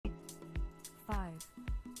5,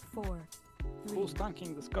 4, 3, Who's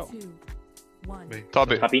tanking this go? 2, 1. Me.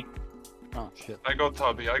 Tubby. Happy? Oh shit. I got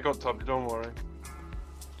Tubby, don't worry.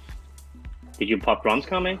 Did you pop drums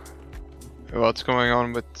coming? What's going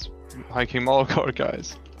on with King Maulgar,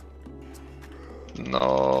 guys?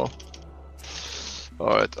 No.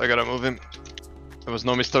 Alright, I gotta move him. There was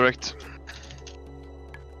no misdirect.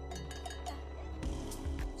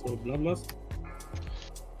 So bloodlust?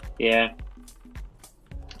 Yeah.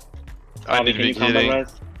 I Harvey, need can you big combo healing.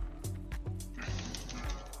 res?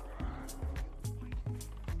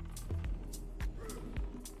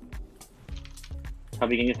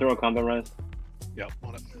 Harvey, can you throw a combo res? Yeah,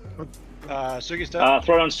 on it. Sugi's dead.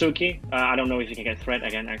 Throw it on Suki. I don't know if you can get threat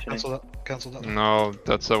again, actually. Cancel that. Cancel that. No,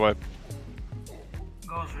 that's a wipe.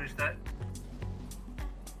 Gozu's dead.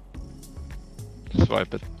 Just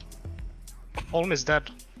wipe it. Holm is dead.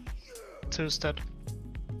 Two's dead.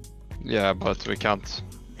 Yeah, but we can't.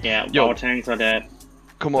 Yeah, Yo. our tanks are dead.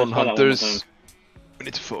 Come on, Let's call that one more hunters. We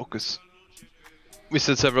need to focus. We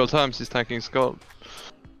said several times he's tanking Skull.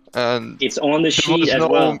 And It's on the sheet as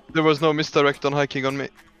well. there was no misdirect on hiking on me.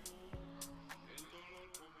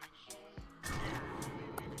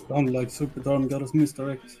 Sound like Superdome got us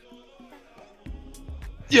misdirect.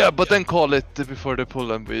 Yeah, but then call it before the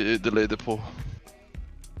pull and we delay the pull.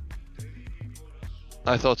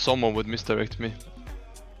 I thought someone would misdirect me.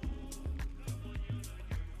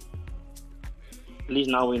 At least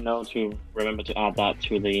now we know to remember to add that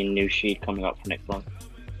to the new sheet coming up for next month.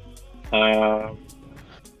 Yeah.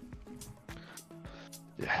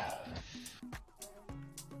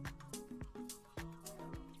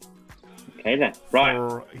 Okay then, right.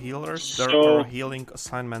 For healers, So- there are healing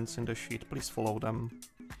assignments in the sheet. Please follow them.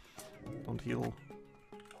 Don't heal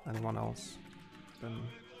anyone else than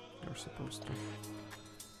you're supposed to.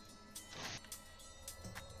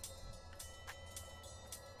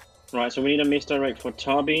 Right, so we need a misdirect for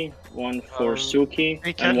Tabi, one for Suki,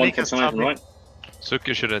 we can and one make for a Tyson, Tabi. right?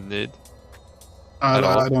 Suki shouldn't need. I At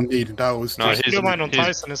all. don't need that. Was No, just he's- Do mine on he's-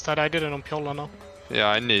 Tyson instead. I did it on Piola now. Yeah,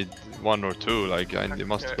 I need one or two. Like, it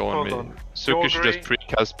must Okay, go on hold me. on. Suki should just Yoguri-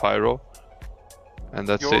 precast Pyro. And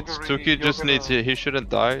that's it. Yoguri- Suki just Yoguri- needs, he shouldn't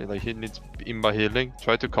die. Like, he needs imba healing.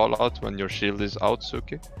 Try to call out when your shield is out,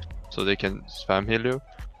 Suki. So they can spam heal you.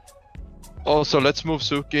 Also, let's move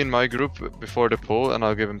Suki in my group before the pull and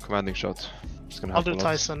I'll give him commanding shot. It's gonna I'll help do a lot.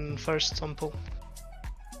 Tyson first on pull.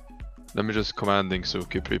 Let me just commanding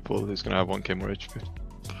Suki pre-pull. He's gonna have 1k more HP.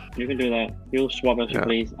 You can do that. You'll swap us, Yeah.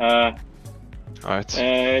 please.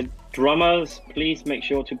 Alright. Drummers, please make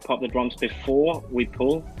sure to pop the drums before we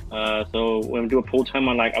pull. So when we do a pull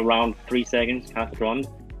timer, like around 3 seconds, cast the drums.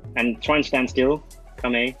 And try and stand still.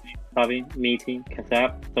 Kame, Tabi, Meaty,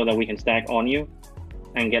 Kathab, so that we can stack on you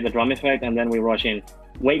and get the drum effect, and then we rush in.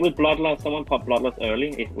 Wait with Bloodlust. Someone pop Bloodlust early.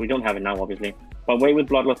 If we don't have it now, obviously. But wait with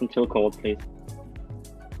Bloodlust until called, please.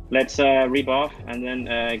 Let's rebuff and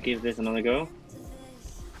then give this another go.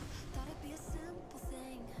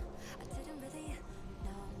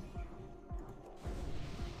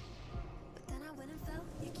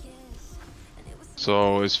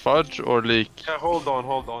 So, is Fudge or Leak? Yeah, hold on.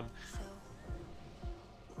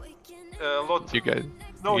 Lot. You guys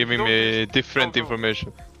No, giving don't- me different no.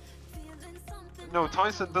 information. No,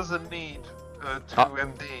 Tyson doesn't need 2 Ah.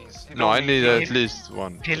 MDs. You No, don't I need to- at least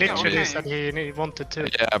one. He literally okay. said he wanted to.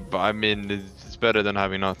 Yeah, but I mean, it's better than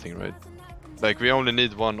having nothing, right? Like, we only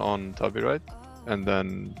need one on Tubby, right? And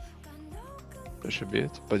then that should be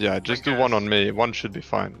it. But yeah, just do one on me. One should be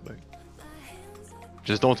fine. Like,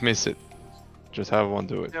 just don't miss it. Just have one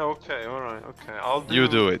do it. Yeah, okay, alright, okay. I'll do... You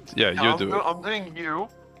do it. Yeah, you do it. I'm doing you.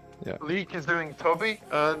 Yeah. Leak is doing Tubby,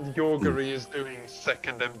 and Yoguri is doing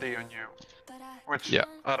second MD on you. Which, Yeah.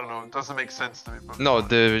 I don't know, it doesn't make sense to me. But No,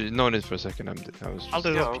 no need for a second MD. I was I'll just...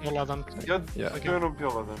 do Yeah, Piola then. Yeah, Yeah. do it on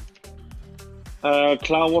Piola then.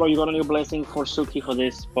 Cloudwater, you got a new blessing for Suki for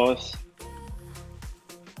this boss.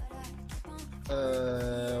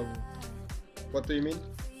 What do you mean?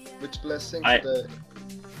 Which blessing?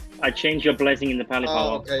 I changed your blessing in the pally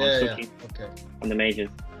power okay, on yeah, Suki, okay. on the mages.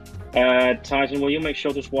 Tyson, will you make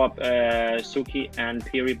sure to swap Suki and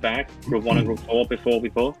Piri back, group 1 and group 4 before we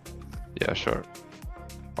pull? Yeah, sure.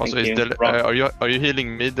 Also, Thank is you. Rob. are you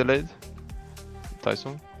healing mid delayed,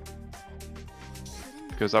 Tyson?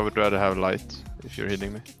 Because I would rather have light if you're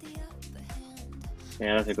healing me.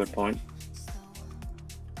 Yeah, that's a good point.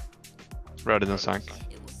 Rather than sank.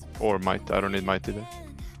 Or might. I don't need might either.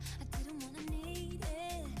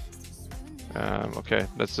 Okay,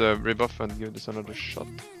 let's rebuff and give this another shot.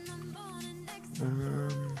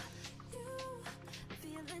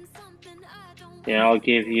 Yeah,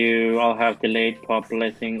 I'll have delayed pop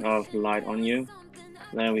blessing of light on you.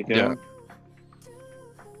 There we go. Yeah.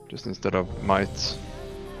 just instead of might.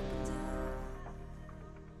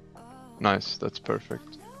 Nice, that's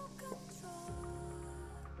perfect.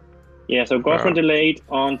 Yeah, so go for delayed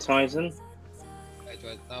on Tyson.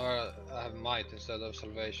 Wait, now I have might instead of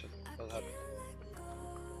salvation. What happened?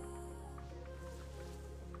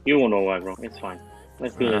 You won't know why, bro. It's fine.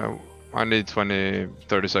 Let's do it. I need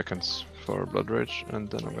 30 seconds for Blood Rage, and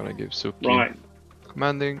then I'm gonna give Suki Right.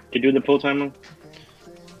 commanding. To do the pull timer?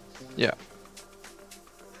 Yeah.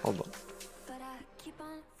 Hold on.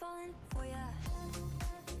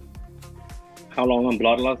 How long on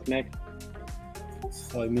Bloodlust, Meg?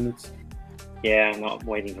 5 minutes. Yeah, I'm not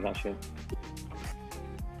waiting for that shit.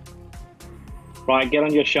 Right, get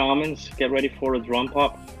on your shamans. Get ready for a drum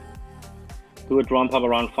pop. Do a drum pop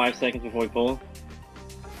around 5 seconds before we pull.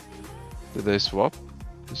 Did they swap?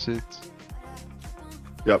 Is it?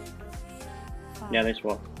 Yep. Yeah, they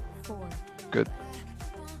swap. 4. Good.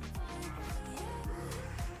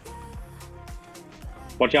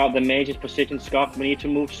 Watch out, the mage is positioned Scott. We need to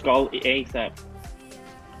move Skull ASAP.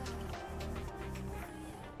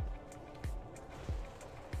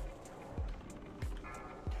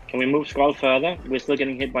 Can we move Skull further? We're still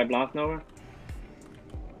getting hit by Blast Nova.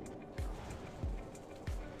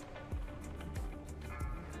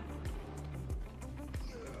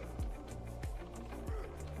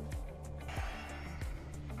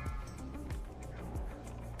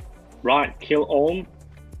 Right, kill Olm.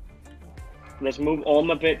 Let's move Olm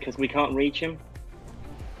a bit because we can't reach him.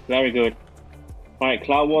 Very good. Right,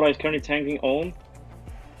 Cloudwater is currently tanking Olm.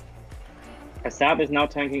 Asab is now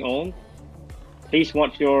tanking Olm. Please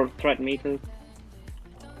watch your threat meters.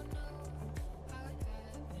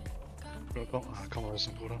 Come on,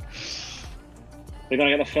 some water. We're gonna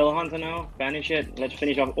get the Fill Hunter now. Banish it. Let's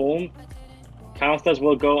finish off Olm. Casters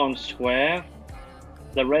will go on Square.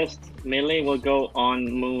 The rest, melee, will go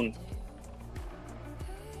on Moon.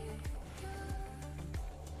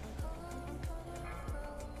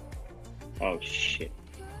 Oh shit.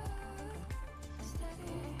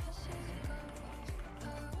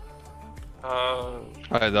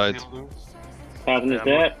 I died. Thousand is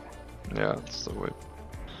dead. Yeah, that's the whip.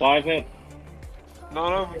 Five it.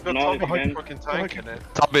 No, we've got No, Tommy again. fucking tanking it.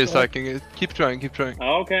 Tabby is hacking it. Keep trying, keep trying.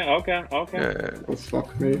 Okay. Yeah, Oh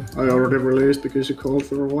fuck me. I already released because you called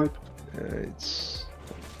for a wipe. it's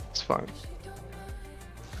fine.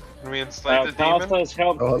 Can we enslave the demon? Casters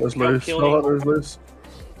help. Oh, there's help loose. kill Oh, him. there's loose.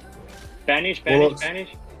 Banish. Bullets.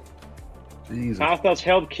 Jesus. Casters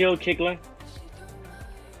help kill Kickler.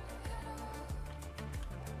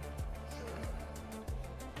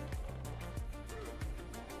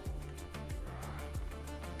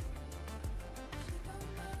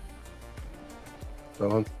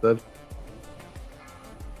 Someone's dead.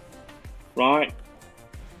 Right.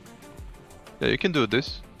 Yeah, you can do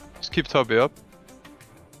this. Just keep Tubby up.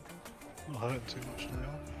 Not hurting too much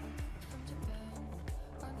now.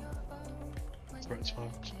 Threat's fine.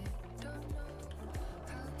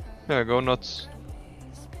 Yeah, go nuts.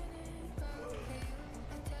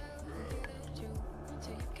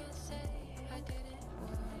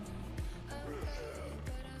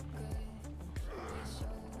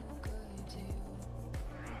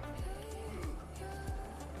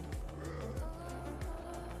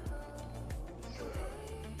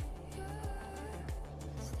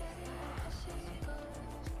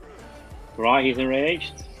 Right, he's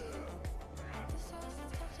enraged.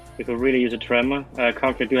 We could really use a tremor.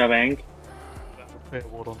 Character do have Ang. Hit a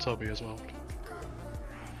ward on Tubby as well.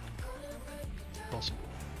 Awesome.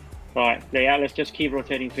 Right, yeah, let's just keep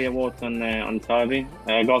rotating fear wards on Tubby.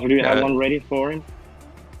 Gotham, do you have one ready for him?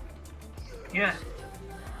 Yeah.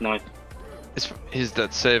 Nice. He's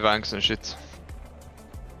dead. Save Angs and shit.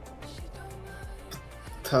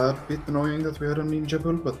 Tad bit annoying that we had a ninja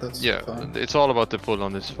pull, but that's fine. It's all about the pull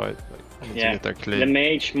on this fight. Like, I need to Yeah, get that clean. the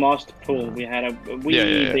mage must pull. We had a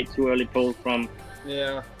wee bit too early pull from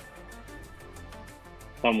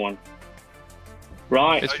someone.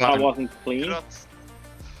 Right, It's that fine. wasn't clean.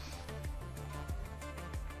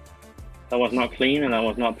 That was not clean and that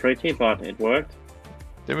was not pretty, but it worked.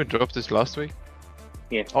 Did we drop this last week?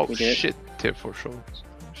 Yeah, Oh we did. shit, tier 4 shows.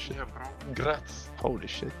 Shit. Yeah, bro. Grats. Holy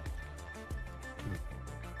shit.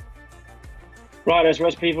 Right, let's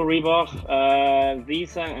rest people rebuff.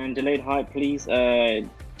 Visa and delayed hype, please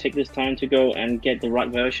take this time to go and get the right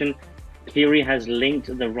version. Kiri has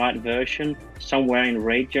linked the right version somewhere in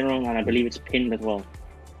Raid General, and I believe it's pinned as well.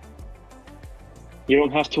 You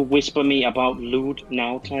don't have to whisper me about loot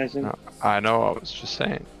now, Tyson. No, I know, I was just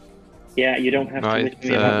saying. Yeah, you don't have to whisper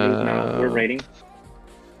me about loot now. We're raiding.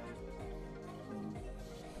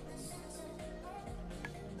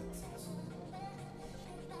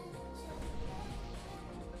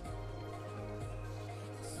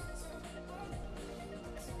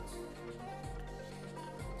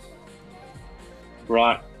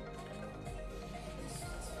 Right.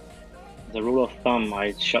 The rule of thumb,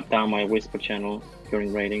 I shut down my whisper channel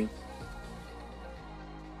during raiding.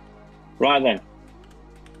 Right then.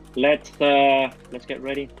 Let's get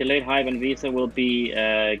ready. Delayed Hive and Visa will be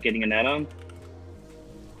getting an add-on.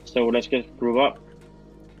 So let's just group up.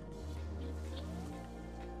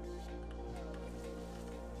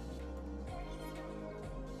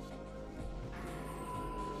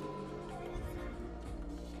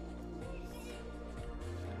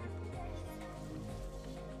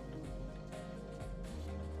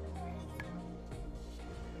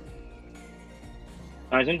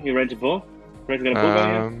 Tyson, you ready to pull? Ready to get a pull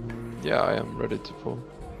going here? Yeah, I am ready to pull.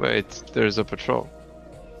 Wait, there's a patrol.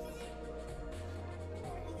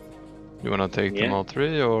 You wanna take them all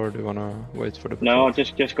three, or do you wanna wait for the patrol? No,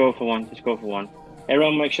 just go for one. Just go for one.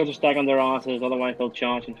 Everyone, make sure to stack on their asses, otherwise they'll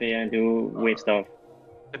charge into you and do weird stuff.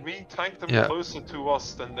 Can we tank them closer to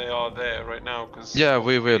us than they are there right now? Cause yeah,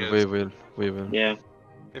 we will. Yeah.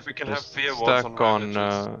 If we can just have fear walls on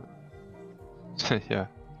yeah,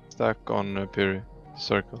 stack on Piri.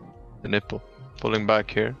 Circle. The nipple. Pulling back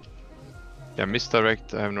here. Yeah,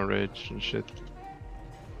 misdirect, I have no rage and shit.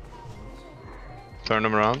 Turn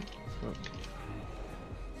them around.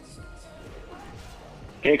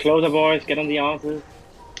 Okay, closer boys, get on the asses.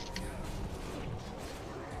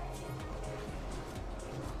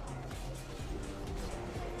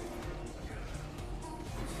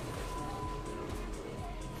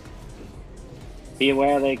 Be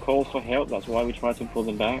aware they call for help, that's why we try to pull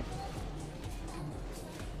them back.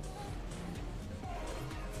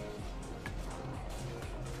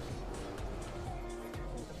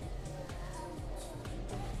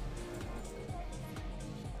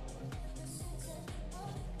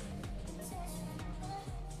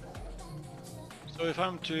 So if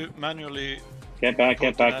I'm to manually get back.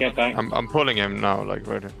 I'm pulling him now, like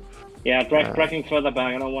right here. Yeah, drag him further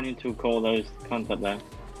back. I don't want him to call those cunts up there.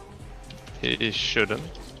 He shouldn't.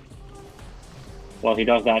 Well, he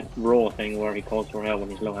does that raw thing where he calls for help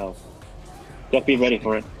when he's low health. Just be ready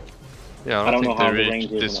for it. Yeah, I don't know think how they the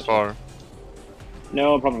range reach is. this far.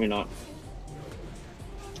 No, probably not.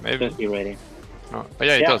 Maybe. Just be ready. No. Oh,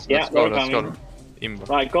 yeah, it does. Let's go. Imba.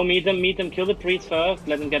 Right, go meet them, kill the priest first,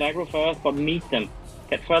 let them get aggro first, but meet them.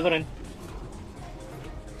 Get further in.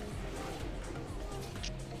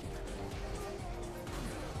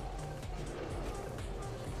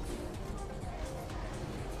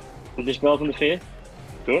 Put the spell from the face.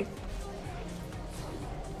 Good.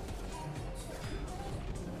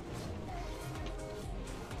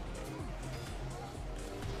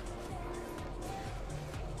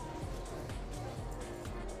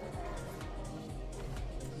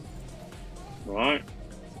 Right.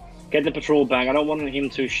 Get the patrol back. I don't want him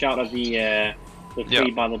to shout at the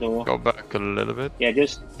tree by the door. Go back a little bit. Yeah,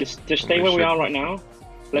 just stay where we are right now.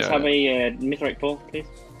 Let's have a Mithril pull, please.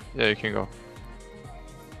 Yeah, you can go.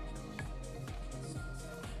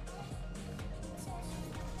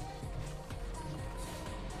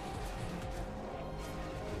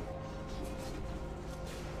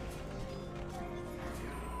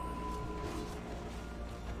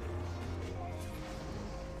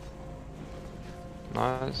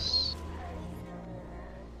 Nice.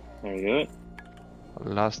 Very good.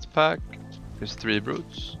 Last pack. There's 3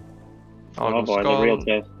 brutes. Oh boy, the real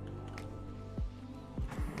test.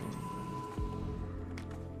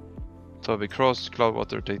 Toby cross,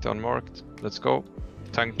 Cloudwater takedown marked. Let's go.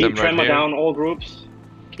 Tank Keep them right tremor here. down all groups.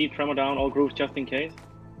 Keep tremor down all groups just in case.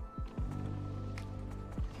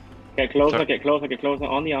 Get closer, get closer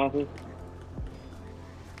on the asses.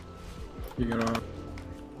 You're gonna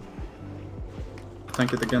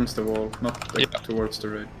tank it against the wall, not like towards the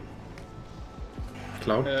raid.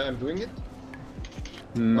 Cloud? I'm doing it?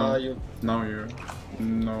 No. Now you're...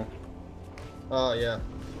 No. Ah, yeah.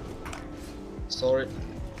 Sorry.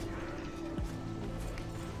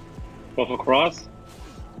 Go for cross.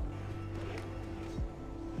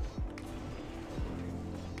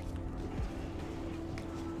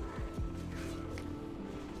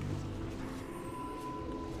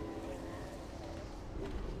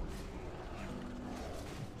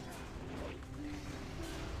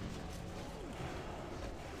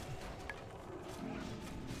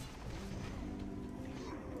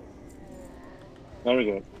 Very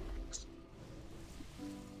good.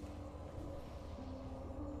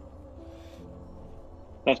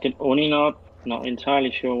 That's good. Only not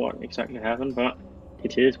entirely sure what exactly happened, but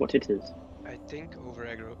it is what it is. I think over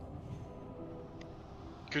aggro.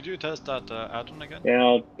 Could you test that add-on again?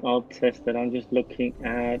 Yeah, I'll test it. I'm just looking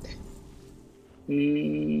at.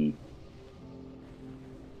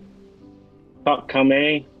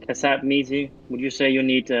 Kame, Kasab Mizi, would you say you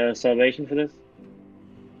need salvation for this?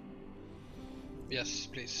 Yes,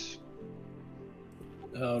 please.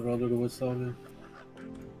 I'd rather go with Sally.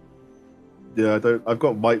 Yeah, I don't. I've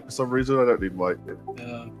got Mike for some reason. I don't need Mike.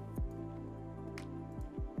 Yeah.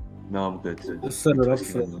 No, I'm good. Just set it up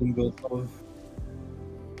for single.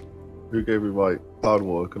 Who gave me Mike? Cloud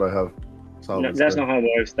War. Could I have? No, that's not how it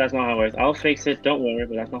works. That's not how it works. I'll fix it. Don't worry,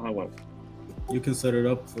 but that's not how it works. You can set it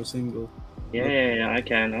up for single. Yeah, I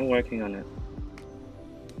can. I'm working on it.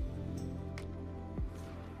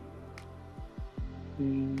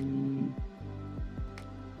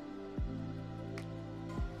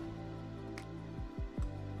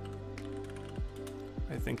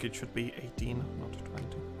 I think it should be 18, not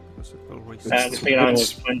 20, because it will reset. The speed line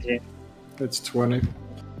was 20. It's 20.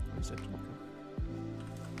 Is it? Okay.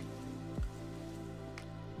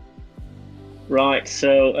 Right,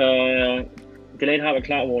 so delayed harvest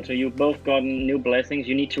cloud water. You've both gotten new blessings.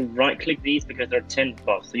 You need to right click these because they're 10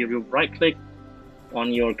 buffs. So you right click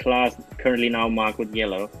on your class currently now marked with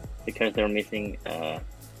yellow because they're missing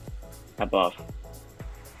a buff.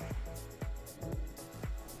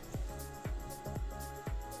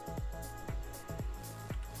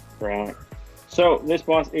 Right. So this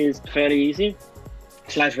boss is fairly easy.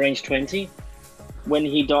 Slash range 20. When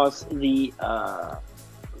he does the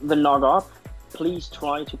knock up, please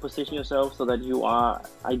try to position yourself so that you are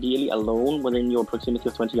ideally alone within your proximity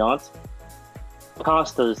of 20 yards.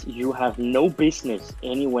 Casters, you have no business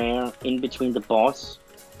anywhere in between the boss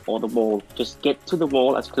or the wall. Just get to the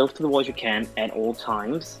wall, as close to the wall as you can at all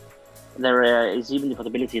times. There is even the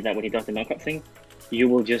possibility that when he does the knock up thing, you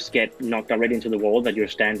will just get knocked directly into the wall that you're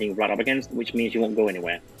standing right up against, which means you won't go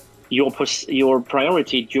anywhere. Your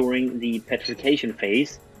priority during the petrification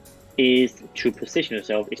phase is to position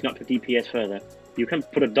yourself. It's not to DPS further. You can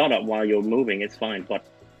put a dot up while you're moving, it's fine, but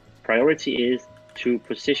priority is to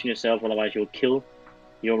position yourself, otherwise you'll kill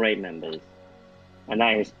your raid members. And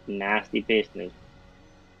that is nasty business.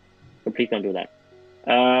 So please don't do that.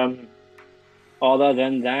 Other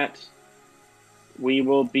than that, we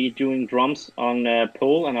will be doing drums on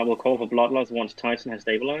pull, and I will call for bloodlust once Tyson has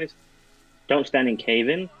stabilized. Don't stand in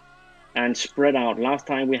cave-in, and spread out. Last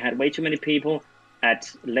time we had way too many people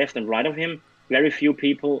at left and right of him, very few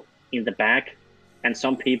people in the back, and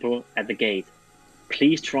some people at the gate.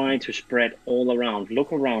 Please try to spread all around.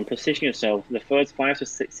 Look around, position yourself. The first 5 to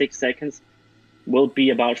 6 seconds will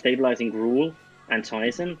be about stabilizing Gruul and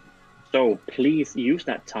Tyson. So please use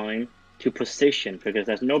that time to position, because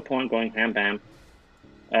there's no point going ham-bam.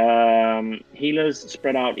 Healers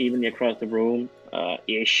spread out evenly across the room,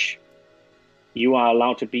 ish. You are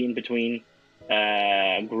allowed to be in between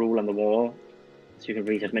Gruul and the wall, so you can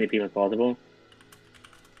reach as many people as possible.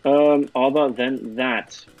 Other than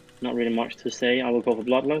that, not really much to say. I will go for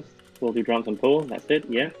bloodlust. We'll do drums and pull. That's it.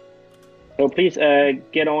 Yeah. So please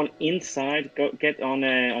get on inside. Get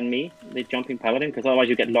on me, the jumping paladin, because otherwise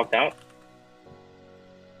you get locked out.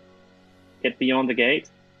 Get beyond the gate.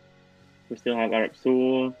 We still have Arab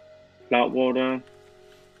Soul, Cloudwater.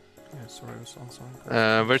 Yeah, sorry, I was on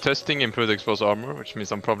something. We're testing improved exposed armor, which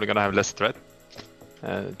means I'm probably gonna have less threat.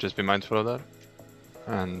 Just be mindful of that.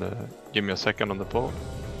 And give me a second on the pull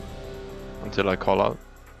until I call out.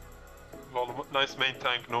 Well, nice main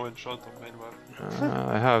tank, no in-shot on main weapon.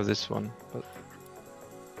 I have this one, but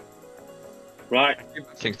right.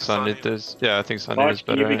 I think Sunlit is. Yeah, I think Sunlit Bart, is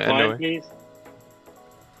better can you be quiet, anyway. please?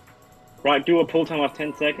 Right, do a pull time of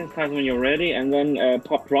 10 seconds, Tyson, when you're ready, and then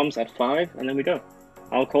pop drums at 5, and then we go.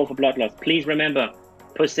 I'll call for bloodlust. Please remember,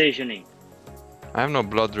 positioning. I have no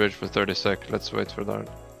blood rage for 30 sec. Let's wait for that.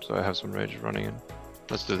 So I have some rage running in.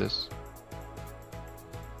 Let's do this.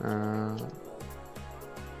 Can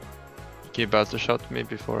you battle shot me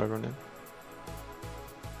before I run in?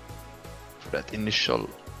 For that initial...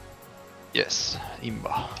 Yes,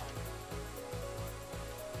 Imba.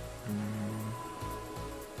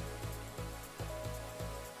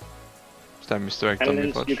 Stand misdirect on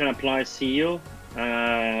me, You can apply seal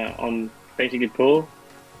on basically pull.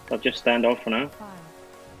 I'll just stand off for now. 5,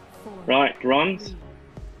 4, right, drums.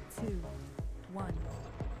 3, 2, 1.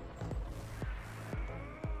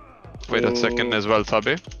 Wait a second as well,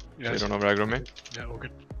 Tubby. Yeah, so you don't over aggro me. Yeah, all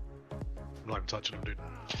good. I'm not even touching him, dude.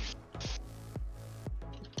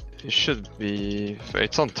 It should be...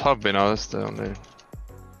 It's on Tubby now, that's the only...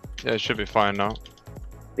 Yeah, it should be fine now.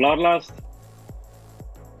 Bloodlust.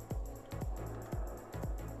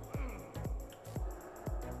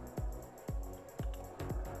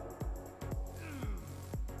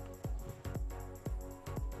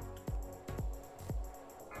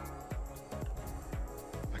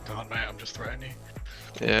 I can't, mate, I'm just threatening you.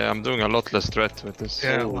 Yeah, I'm doing a lot less threat with this.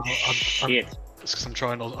 Yeah, Oh, well, shit. It's because I'm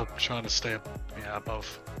trying to stay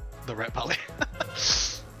above the red valley.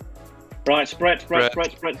 Right, spread.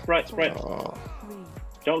 Oh.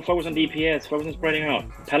 Don't focus on DPS, focus on spreading out.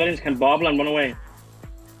 Paladins can bobble and run away.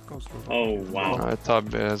 Oh, wow.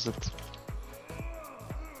 Tab has it.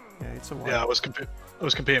 Yeah, it's a while. Yeah, I was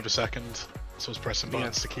competing for second, so I was pressing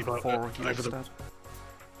buttons to keep up over the.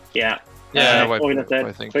 Yeah. Yeah,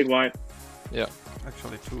 I think. Quick wipe. Yeah.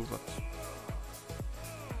 Actually, 2, but.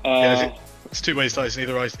 Yeah, it's two ways, guys.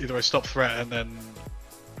 Either I stop threat and then.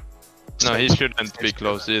 No, he shouldn't be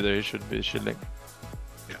close either. He should be shielding.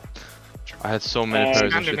 Yeah. I had so many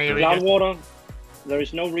pairs of shit. Cloudwater. There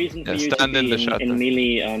is no reason for you to be in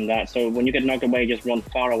melee on that. So when you get knocked away, just run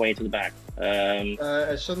far away to the back.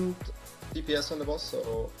 I shouldn't DPS on the boss.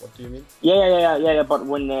 So what do you mean? Yeah. But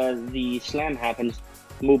when the slam happens,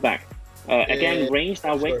 move back. Again, ranged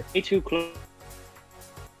are way too close.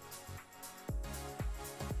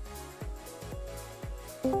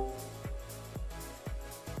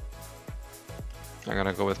 I'm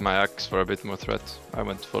gonna go with my axe for a bit more threat. I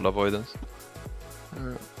went full avoidance.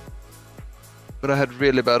 But I had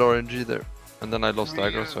really bad RNG there. And then I lost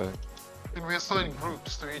aggro, so Can we assign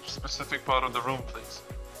groups to each specific part of the room, please?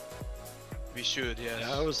 We should, yes.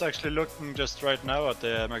 Yeah, I was actually looking just right now at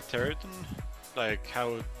the Magtheridon, like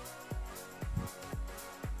how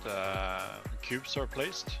the cubes are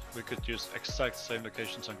placed. We could use exact same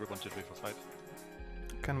locations on group 1, 2, 3, 4, 5.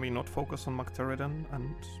 Can we not focus on Magtheridon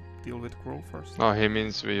and deal with Gruul first? No, he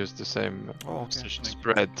means we use the same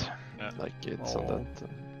spread, like it's on that.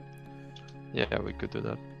 Yeah, we could do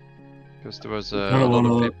that. Because there was a lot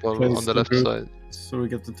of people on the left side. So we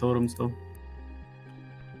get the totems though.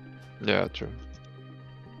 Yeah, true.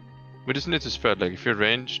 We just need to spread, like if you're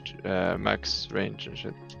ranged, max range and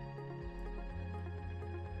shit.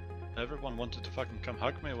 Everyone wanted to fucking come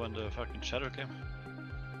hug me when the fucking shadow came.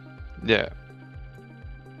 Yeah.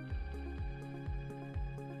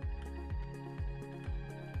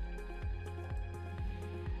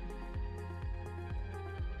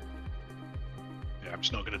 I'm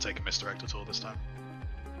just not going to take a misdirect at all this time.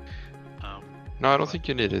 No, I don't think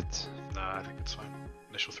you need it. No, I think it's fine.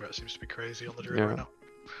 Initial threat seems to be crazy on the druid right now.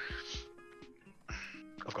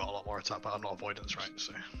 I've got a lot more attack, but I'm not avoidance, right?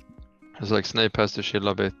 So It's like Snape has to shield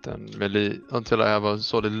a bit and melee until I have a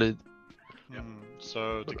solid lead. Yeah.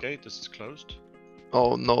 So the gate is closed.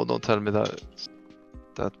 Oh no, don't tell me that.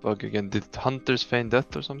 That bug again. Did hunters feign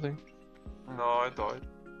death or something? No, I died.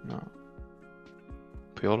 No.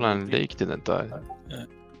 Piola and Lake didn't die. Yeah.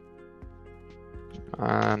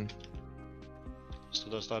 And So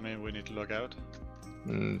does that mean we need to log out?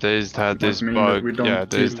 Dazed had this bug. Yeah,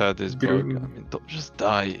 Dazed had this bug. I mean, don't just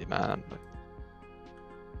die, man.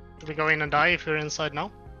 Do we go in and die if you're inside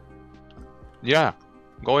now? Yeah,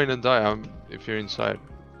 go in and die if you're inside,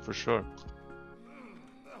 for sure.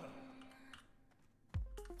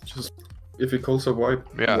 Just if he calls a wipe,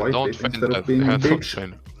 Yeah, wipe don't it feign instead that. of being Yeah, don't bitch.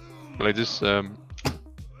 feign. Like this,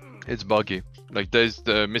 it's buggy. Like Dazed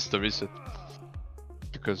missed the reset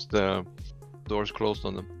because the doors closed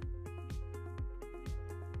on them.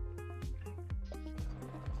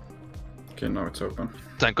 Okay, now it's open.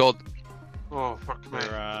 Thank God. Oh, fuck me.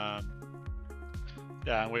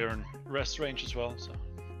 Yeah, we're in rest range as well, so.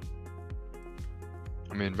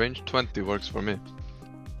 I mean, range 20 works for me.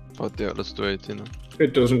 But yeah, let's do 18 now.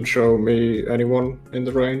 It doesn't show me anyone in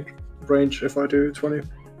the range if I do 20.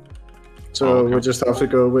 So we just have to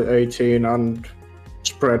go with 18 and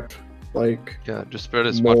spread like just spread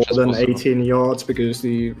as more much as than possible. 18 yards because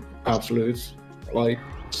the absolute like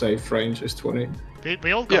safe range is 20.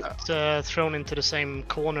 We all got thrown into the same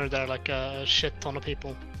corner there, like a shit ton of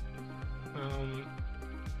people.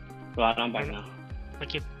 Right, I'm back now.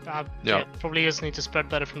 Like probably just need to spread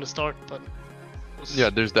better from the start, but Yeah,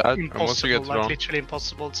 there's that. And once you get like thrown, literally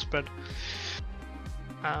impossible to spread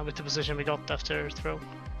with the position we got after throw.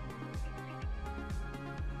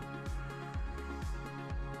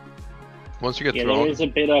 once you get Yeah, thrown, there is a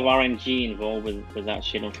bit of RNG involved with that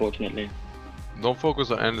shit, unfortunately. don't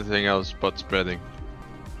focus on anything else but spreading.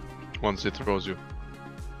 Once it throws you.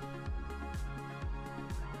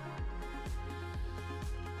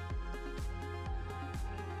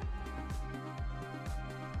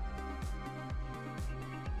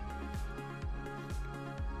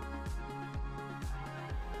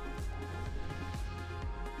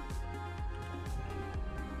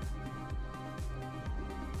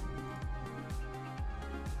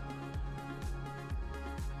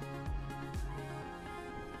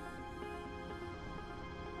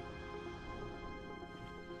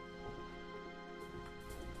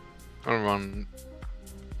 Everyone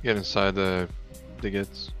get inside the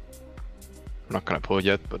gates. I'm not gonna pull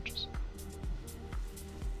yet, but just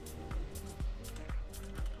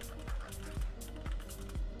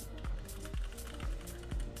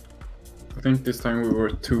I think this time we were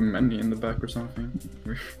too many in the back or something.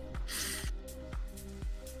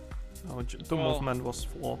 The movement was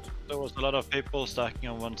flawed. There was a lot of people stacking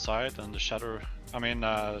on one side, and the shatter. I mean,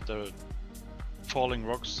 the falling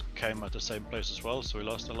rocks came at the same place as well, so we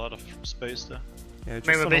lost a lot of space there. Yeah,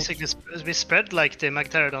 I mean, we spread like the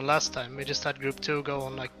Magtheridon last time. We just had group 2 go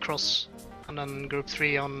on like cross, and then group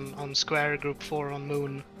 3 on square, group 4 on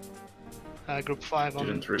moon, group 5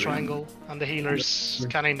 on triangle, and the healers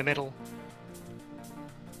kind of in the middle.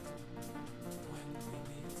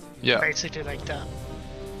 Yeah. Basically like that.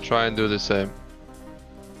 Try and do the same.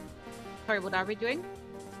 Sorry, what are we doing?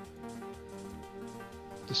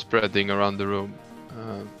 The spreading around the room.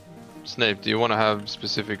 Snape, do you want to have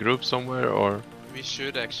specific groups somewhere, or? We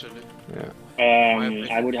should actually. Yeah.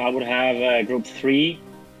 I would have group 3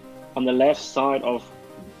 on the left side of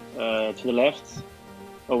to the left,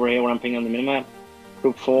 over here where I'm pinging on the minimap.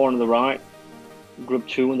 Group 4 on the right. Group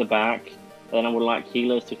 2 in the back. Then I would like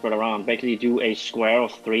healers to spread around. Basically, do a square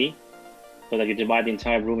of 3, so that you divide the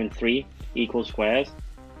entire room in 3 equal squares.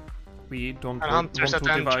 We don't want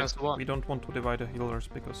to divide the healers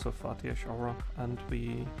because of Atiyesh aura, and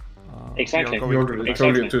we. Exactly. We already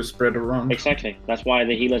told you to spread around. Exactly. That's why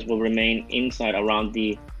the healers will remain inside around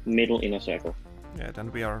the middle inner circle. Yeah,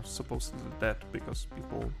 then we are supposed to do that because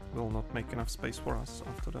people will not make enough space for us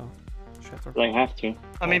after the shatter. They have to.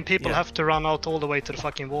 I mean, people have to run out all the way to the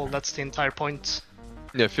fucking wall. That's the entire point.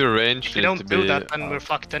 Yeah, if you're ranged, if you don't do that, then we're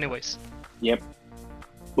fucked anyways. Yep.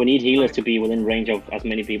 We need healers to be within range of as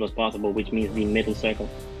many people as possible, which means the middle circle.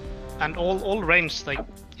 And all range, like,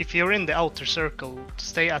 if you're in the outer circle,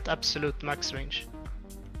 stay at absolute max range.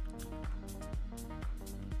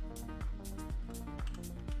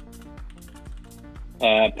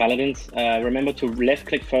 Paladins, remember to left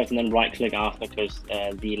click first and then right click after, because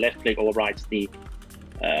the left click overrides the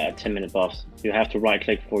 10-minute buffs. You have to right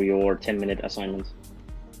click for your 10-minute assignments.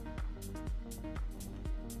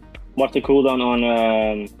 What's the cooldown on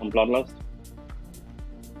Bloodlust?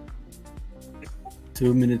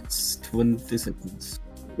 2 minutes 20 seconds.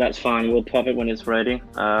 That's fine, we'll pop it when it's ready.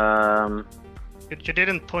 You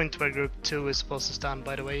didn't point where group 2 is supposed to stand,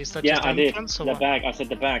 by the way. Is that Yeah, just I did. entrance or The what? back. I said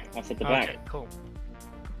the back. I said the back. Okay, cool.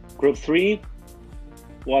 Group 3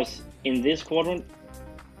 was in this quadrant.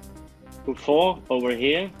 Group 4 over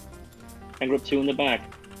here, and group 2 in the back.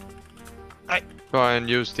 Try and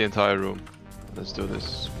use the entire room. Let's do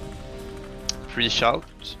this. Free shout.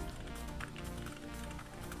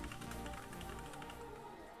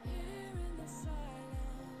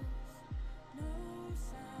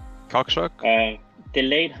 Cockshock?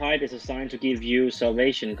 Delayed height is assigned to give you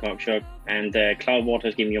salvation, Cockshock, and Cloud Water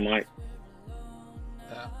is giving you might.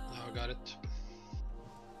 Yeah, now I got it.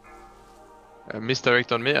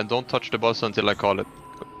 Misdirect on me and don't touch the boss until I call it.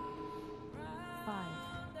 5,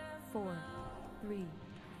 4, 3,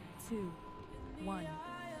 2, 1.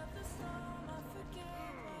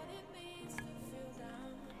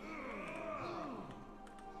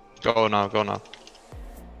 Go now, go now.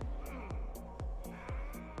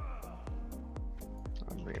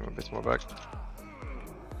 I'm bringing him a bit more back.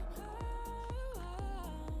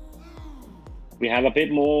 We have a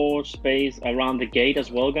bit more space around the gate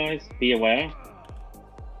as well, guys. Be aware.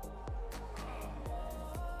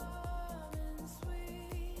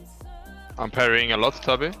 I'm parrying a lot,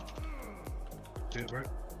 Tubby. Yeah, right.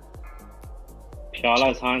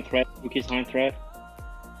 Shala is high threat, Yuki's high threat.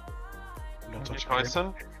 I'm not touching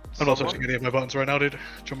Poison? I'm not touching any of my buttons right now, dude. Do you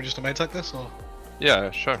want me just to main tech this, or?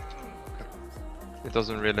 Yeah, sure. It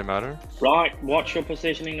doesn't really matter. Right, watch your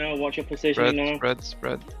positioning now, watch your positioning now.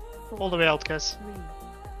 Spread. All the way out, guys.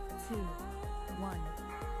 3, 2, 1.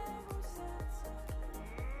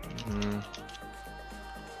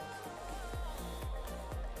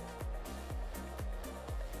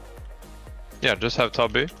 Yeah, just have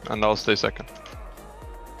Tubby and I'll stay second.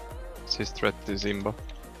 His threat is Imba.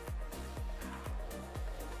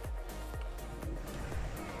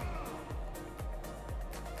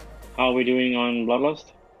 How are we doing on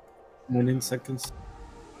Bloodlust? 19 seconds.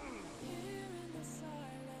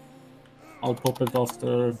 I'll pop it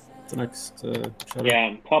after the next shadow.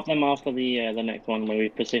 Yeah, pop them after the next one when we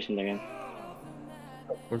position again.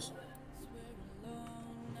 Of course.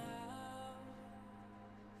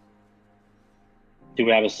 Do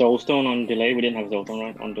we have a soulstone on delay? We didn't have a soulstone,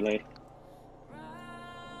 right? On delay.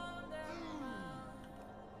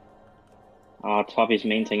 Top is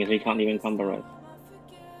main thing is we can't even combo right.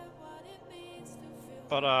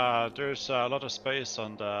 But there's a lot of space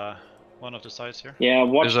on the one of the sides here. Yeah,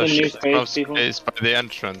 watch There's the new a shit ton space, of people. space by the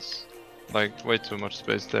entrance. Like, way too much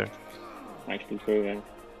space there. Actually true, yeah.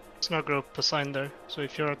 There's no group assigned there, so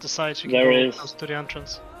if you're at the side, you can There go is. close to the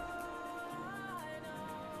entrance.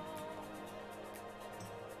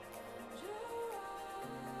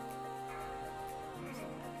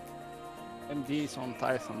 MD's on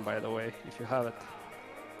Tyson, by the way, if you have it.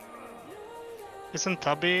 Isn't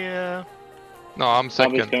Tubby? No, I'm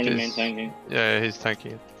second. currently main tanking. Yeah, he's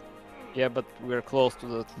tanking it. Yeah, but we're close to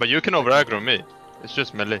the... But you can over aggro me. It's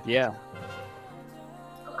just melee. Yeah.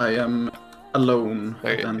 I am alone.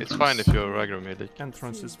 Like, at it's entrance. fine if you over aggro me. Like.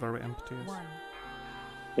 Entrance is very empty.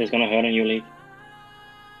 It's gonna hurt on you, League.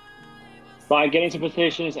 Right, get into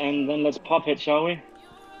positions and then let's pop it, shall we?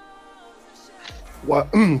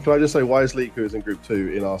 What? Can I just say, why is Leak, who's in group 2,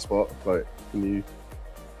 in our spot? Like, can you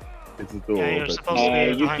get to the door? Yeah, you're supposed to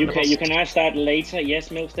be behind the you can ask that later. Yes,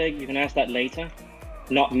 Milksteak, you can ask that later.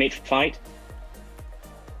 Not mid-fight.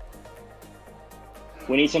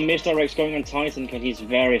 We need some misdirects going on Titan because he's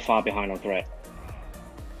very far behind on threat.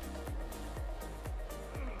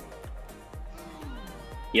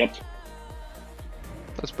 Yep.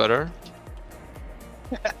 That's better.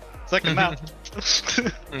 Second map.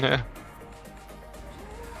 Yeah.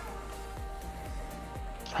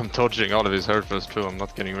 I'm dodging all of his hurtfuls too, I'm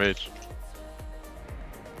not getting rage.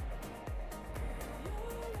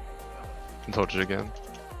 Dodge it again.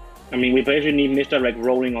 I mean, we basically need misdirect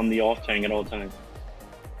rolling on the off tank at all times.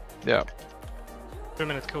 Yeah.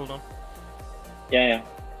 2-minute cooldown. Yeah.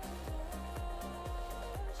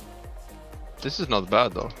 This is not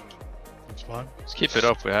bad though. It's fine. Let's keep it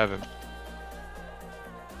up, we have him.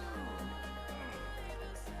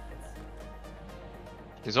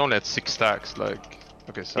 He's only at 6 stacks, like...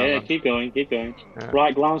 Okay, 7. Yeah, keep going. Yeah.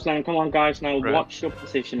 Right, Grounds Land, come on guys, now Red. watch your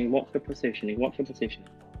positioning, watch your positioning.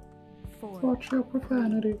 4, Watch your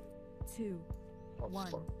profanity. 2,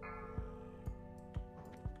 1.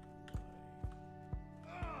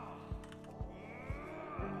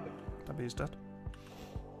 Tabby is dead.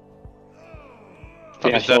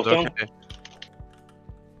 Tabby's dead, okay.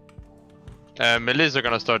 Melees are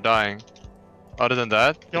gonna start dying. Other than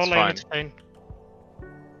that, Your it's lane fine. is pain.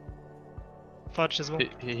 Fudge as well.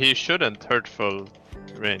 He shouldn't hurt full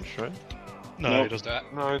range, right? No, he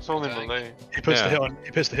doesn't. No, it's only melee. He puts Yeah. the hit on.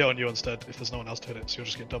 He puts the hit on you instead. If there's no one else to hit it, so you'll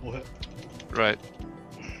just get double hit. Right.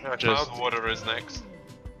 Yeah, Just- Cloudwater is next.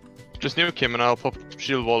 Just nuke him and I'll pop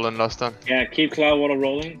shield wall in last time. Yeah, keep Cloudwater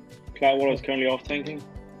rolling. Cloudwater is currently off tanking.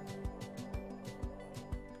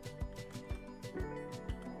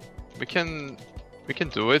 We can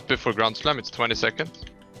do it before Ground Slam, it's 20 seconds.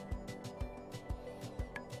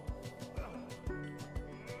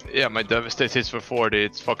 Yeah, my Devastate hits for 40,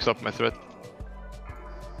 it fucks up my threat.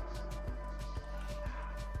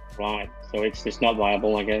 Right, so it's not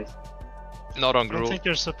viable, I guess. Not on I don't Gruul. think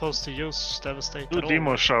you're supposed to use Devastate Do at all.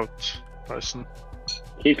 demo shout, Tyson.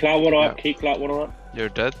 Keep Cloudwater up, Yeah. keep Cloudwater up. You're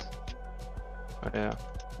dead? Oh, yeah.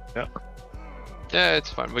 Yeah. Yeah, it's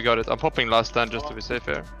fine, we got it. I'm popping last stand just to be safe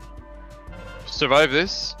here. Survive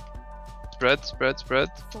this. Spread, spread, spread.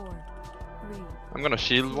 4, 3, I'm gonna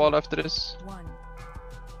shield wall after this. 1.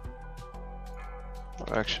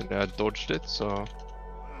 Actually, I dodged it, so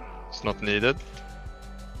it's not needed.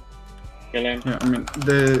 Kill him. Yeah, I mean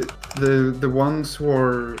the ones who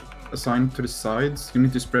are assigned to the sides, you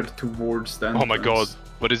need to spread towards the entrance. Oh my god,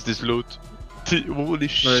 what is this loot? Holy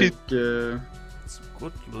shit! It's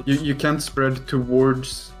good loot. You can't spread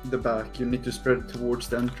towards the back. You need to spread towards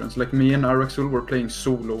the entrance. Like me and Araxul were playing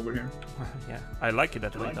solo over here. Yeah, I like it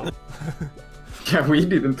that way though. Yeah, we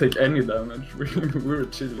didn't take any damage. We were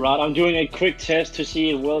chilling. Right, I'm doing a quick test to see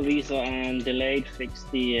if Well Visa and Delayed fix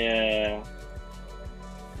the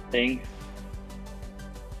thing.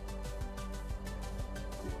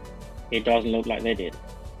 It doesn't look like they did.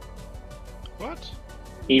 What?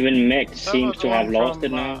 Even Mech that seems not to the have one lost from,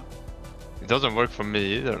 it now. It doesn't work for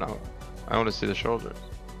me either now. I only see the shoulders.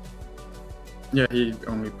 Yeah, he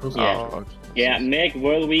only pulls Yeah. out. Oh, Yeah, Meg,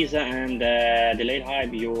 World Visa, and Delayed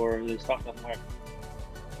Hype, your stuff doesn't work.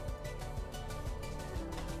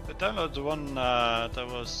 I downloaded the one that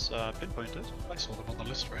was pinpointed. I saw them on the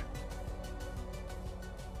list, right?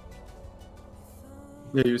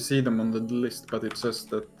 Yeah, you see them on the list, but it says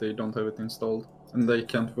that they don't have it installed and they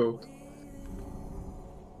can't vote.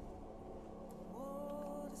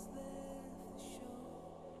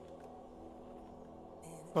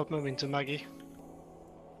 Not moving to Maggie.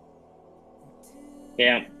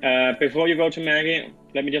 Yeah, before you go to Maggie,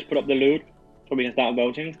 let me just put up the loot so we can start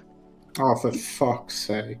voting. Oh, for fuck's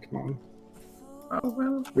sake, man. Oh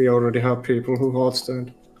well. We already have people who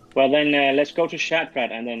hardstand. Well then, let's go to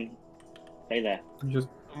Shatrat and then stay there. Just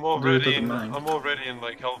I'm already in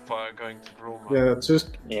like Hellfire going to Gruul. Yeah,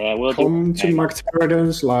 just we'll come to Maggie.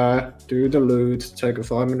 Magtheridon's Lair, do the loot, take a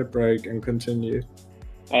 5-minute break, and continue.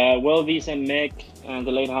 Well, Visa, Meg, and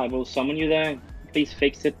the late hype will summon you there. Please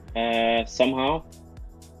fix it somehow.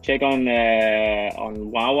 Check on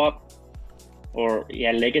WoW up. or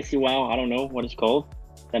yeah, Legacy WoW. I don't know what it's called.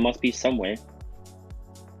 There must be somewhere.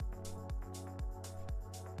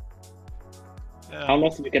 Yeah. How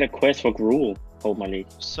much did you get a quest for Gruul? Hold my lead.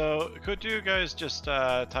 So could you guys just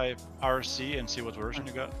type RC and see what version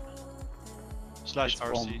you got? Slash It's RC.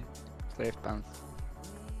 from Slave Pants.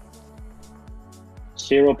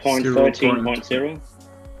 0.13.0.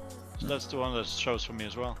 So that's the one that shows for me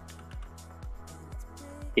as well.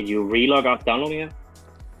 Did you relog after downloading it?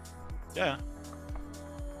 Yeah.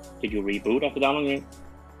 Did you reboot after downloading it?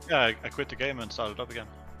 Yeah, I quit the game and started up again.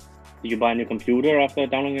 Did you buy a new computer after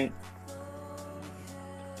downloading it?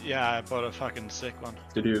 Yeah, I bought a fucking sick one.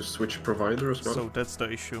 Did you switch provider as well? So that's the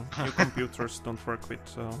issue. New computers don't work with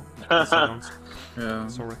sounds. Yeah.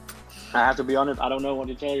 Sorry. I have to be honest, I don't know what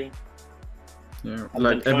to tell you. Yeah,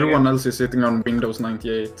 like everyone else is sitting on Windows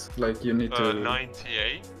 98. Like you need to.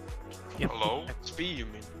 98. Yep. Hello, XP you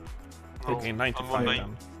mean? Okay, 95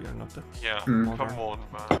 then. We are not that. Yeah, modern. come on,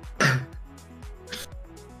 man.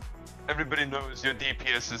 Everybody knows your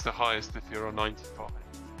DPS is the highest if you're on 95.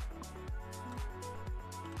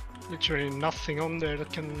 Literally nothing on there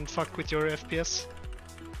that can fuck with your FPS.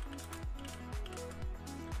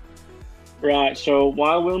 Right, so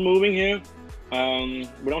while we're moving here,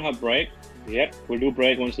 we don't have break yet. We'll do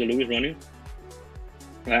break once the loop is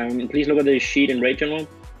running. Please look at the sheet in Raid General.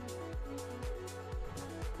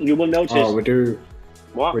 You will notice. Oh, we do.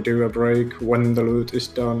 What? We do a break when the loot is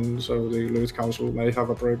done, so the loot council may have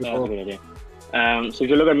a break as That's well. a good idea. So if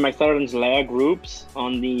you look at Magtheridon's Lair groups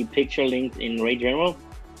on the picture linked in Raid General,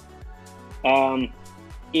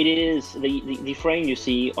 it is the frame you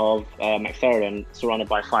see of Magtheridon surrounded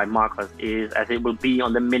by 5 markers is as it will be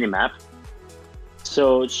on the minimap.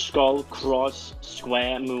 So skull, cross,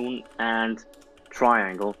 square, moon, and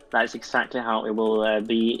triangle. That is exactly how it will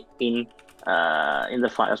be in the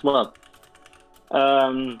fight as well.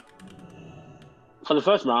 For the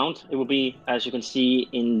first round, it will be, as you can see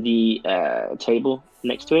in the table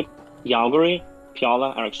next to it, Yaguri,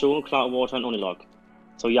 Piala, Araxul, Cloudwater, and Onilog.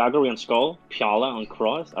 So Yaguri on skull, Piala on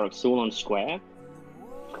cross, Araxul on square,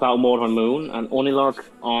 Cloudwater on moon, and Onilog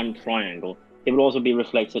on triangle. It will also be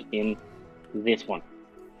reflected in this one.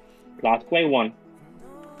 Last wave 1.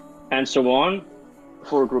 And so on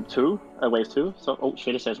for group 2, wave 2. So, oh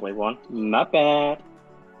shit, it says wave 1. My bad.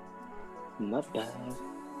 My bad.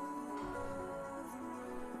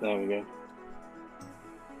 There we go.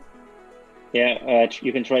 Yeah,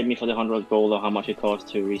 you can trade me for the 100 gold or how much it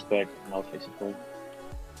costs to respec, and I'll fix it for you.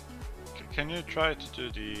 Can you try to do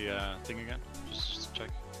the thing again? Just check.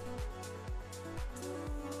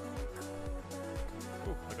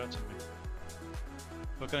 Oh, I got something.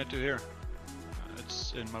 What can I do here?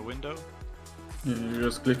 It's in my window. You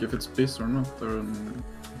just click if it's BIS or not,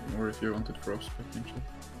 or if you want it for off-spec.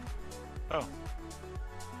 Oh.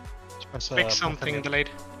 Fix something delayed.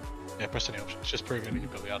 Yeah, press any option. It's just proving that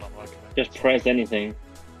you've got the add-on working. Just press anything.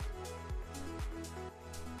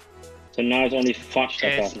 So now it's only Fudge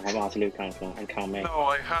that doesn't have absolute counter and can't make. No,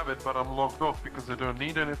 I have it, but I'm logged off because I don't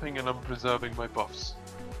need anything and I'm preserving my buffs.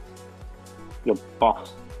 Your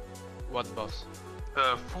buffs? What buffs?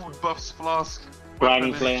 Food buffs, flask,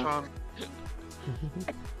 Dragon weapon Flare. enchant.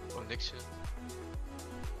 Connection.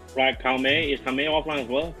 Right, Kalme, is Kalme offline as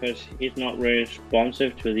well? Because he's not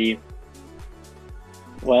responsive to the...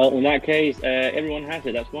 Well, in that case, everyone has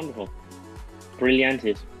it. That's wonderful.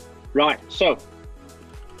 Brilliantis. Right, so...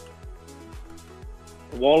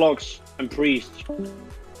 Warlocks and Priests.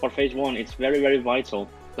 For phase 1, it's very, very vital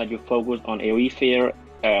that you focus on AoE fear,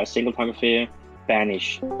 single target fear,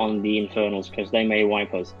 banish on the Infernals, because they may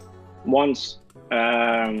wipe us. Once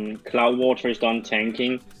Cloudwater is done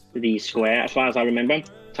tanking the square, as far as I remember,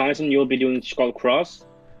 Tyson, you'll be doing Skull Cross,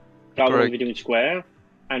 Cloudwater will be doing square,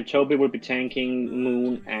 and Toby will be tanking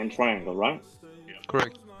moon and triangle, right?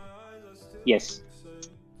 Correct. Yes.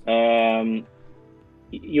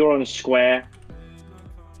 You're on square,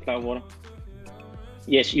 Cloudwater.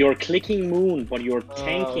 Yes, you're clicking moon, but you're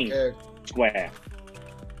tanking square.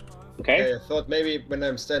 Okay? I thought maybe when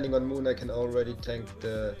I'm standing on moon I can already tank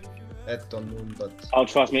the add-on moon, but... Oh,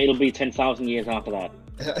 trust me, it'll be 10,000 years after that.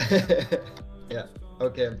 Yeah,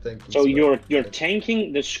 okay, I'm tanking. So you're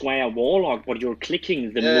tanking the square warlock, but you're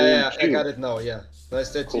clicking the moon. Yeah, I too. got it now, yeah. Nice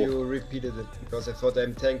that Cool. you repeated it, because I thought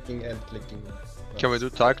I'm tanking and clicking. Can we do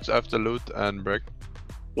tags after loot and break?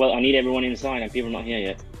 Well, I need everyone inside, and people are not here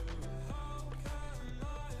yet.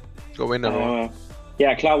 Go in everyone.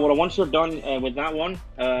 Yeah, Cloudwater, once you're done with that one,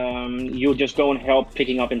 you'll just go and help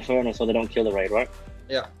picking up Inferno so they don't kill the raid, right?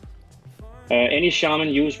 Yeah. Any shaman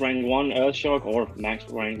use rank 1 Earthshock or max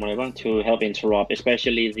rank, whatever, to help interrupt,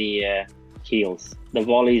 especially the heals. The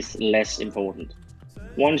volley is less important.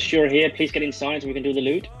 Once you're here, please get inside so we can do the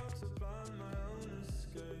loot.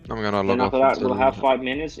 I'm gonna log Then off after that, until... we'll have 5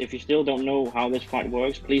 minutes. If you still don't know how this fight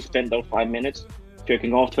works, please spend those 5 minutes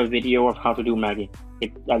jerking off to a video of how to do Maggie.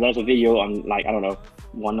 There's a video on, like, I don't know,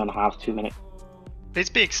 1.5, 2 minutes. Please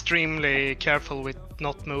be extremely careful with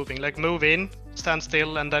not moving. Like, move in, stand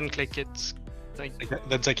still, and then click it. Like,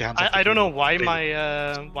 then take your hands off the I don't know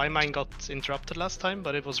keyboard. why mine got interrupted last time,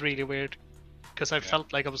 but it was really weird. Because I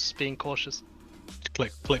felt like I was being cautious.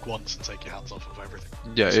 Click once and take your hands off of everything.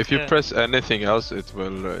 Yeah, if you press anything else, it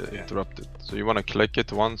will interrupt it. So you want to click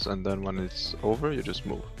it once, and then when it's over, you just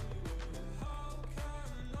move.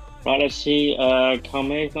 Right, let's see.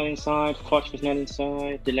 Kame is not inside. Foch is not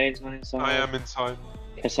inside. Delay is not inside. I am inside.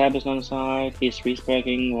 Kasab is not inside. He's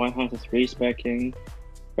respecking. Whitehouse is respecking.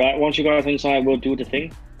 Right, once you guys are inside, we'll do the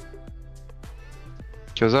thing.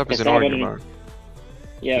 Kasab is an argument.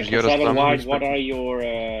 Yeah, Kasab and White, what are your...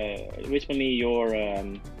 whisper me your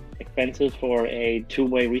expenses for a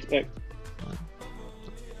two-way respect?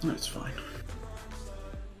 That's fine.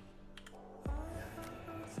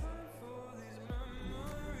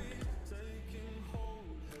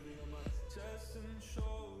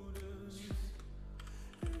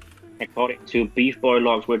 According to Beef Boy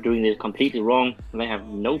logs, we're doing this completely wrong. They have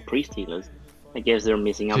no priest healers. I guess they're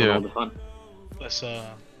missing out on all the fun. Let's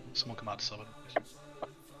someone come out to summon.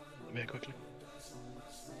 Let me here quickly.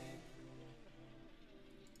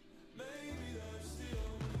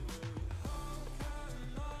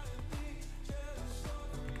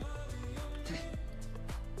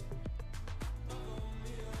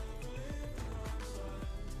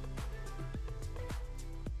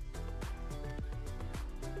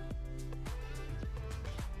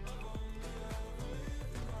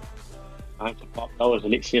 Time to pop those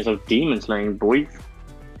elixirs of demon slaying, boys.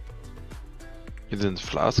 You didn't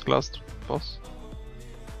flask last boss?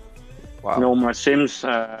 Wow. No, my Sims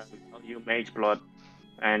you mage blood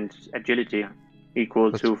and agility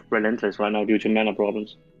equal to relentless right now due to mana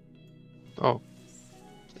problems. Oh,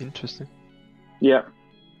 interesting. Yeah.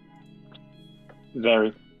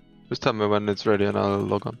 Very. Just tell me when it's ready and I'll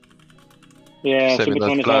log on. Yeah, Save me that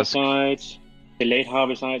Supertime is flask. outside, Delayed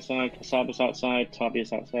Harvest outside, Kasab is outside, Tabi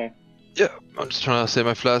is outside. Yeah, I'm just trying to save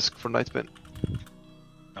my flask for Nightbane.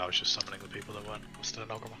 I was just summoning the people that weren't still in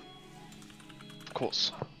Ogrimmar. Of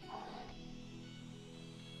course.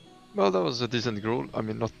 Well, that was a decent Gruul. I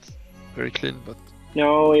mean, not very clean, but...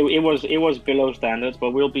 No, it was below standards,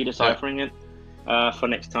 but we'll be deciphering it for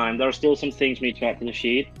next time. There are still some things we need to add to the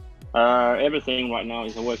sheet. Everything right now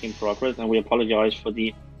is a work in progress, and we apologize for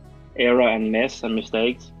the error and mess and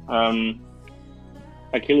mistakes.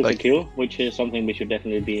 A kill is a kill, which is something we should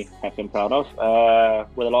definitely be happy and proud of,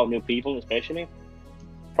 with a lot of new people especially.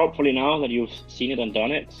 Hopefully now that you've seen it and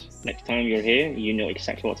done it, next time you're here, you know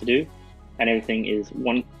exactly what to do, and everything is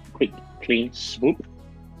one quick, clean swoop.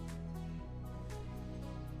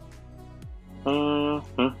 5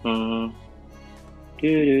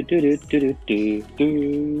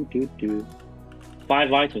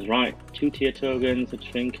 items, right? 2 tier tokens, a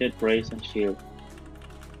trinket, brace, and shield.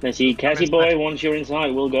 Let's see, Cassie boy, once you're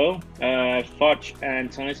inside, we'll go. Fudge and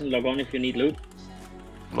Tyson, log on if you need loot.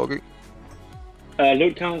 Logging.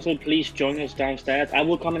 Loot council, please join us downstairs. I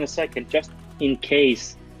will come in a second, just in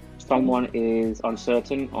case someone is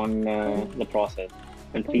uncertain on the process.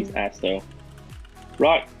 And please ask though.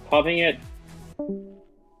 Right, popping it.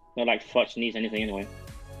 Not like Fudge needs anything anyway.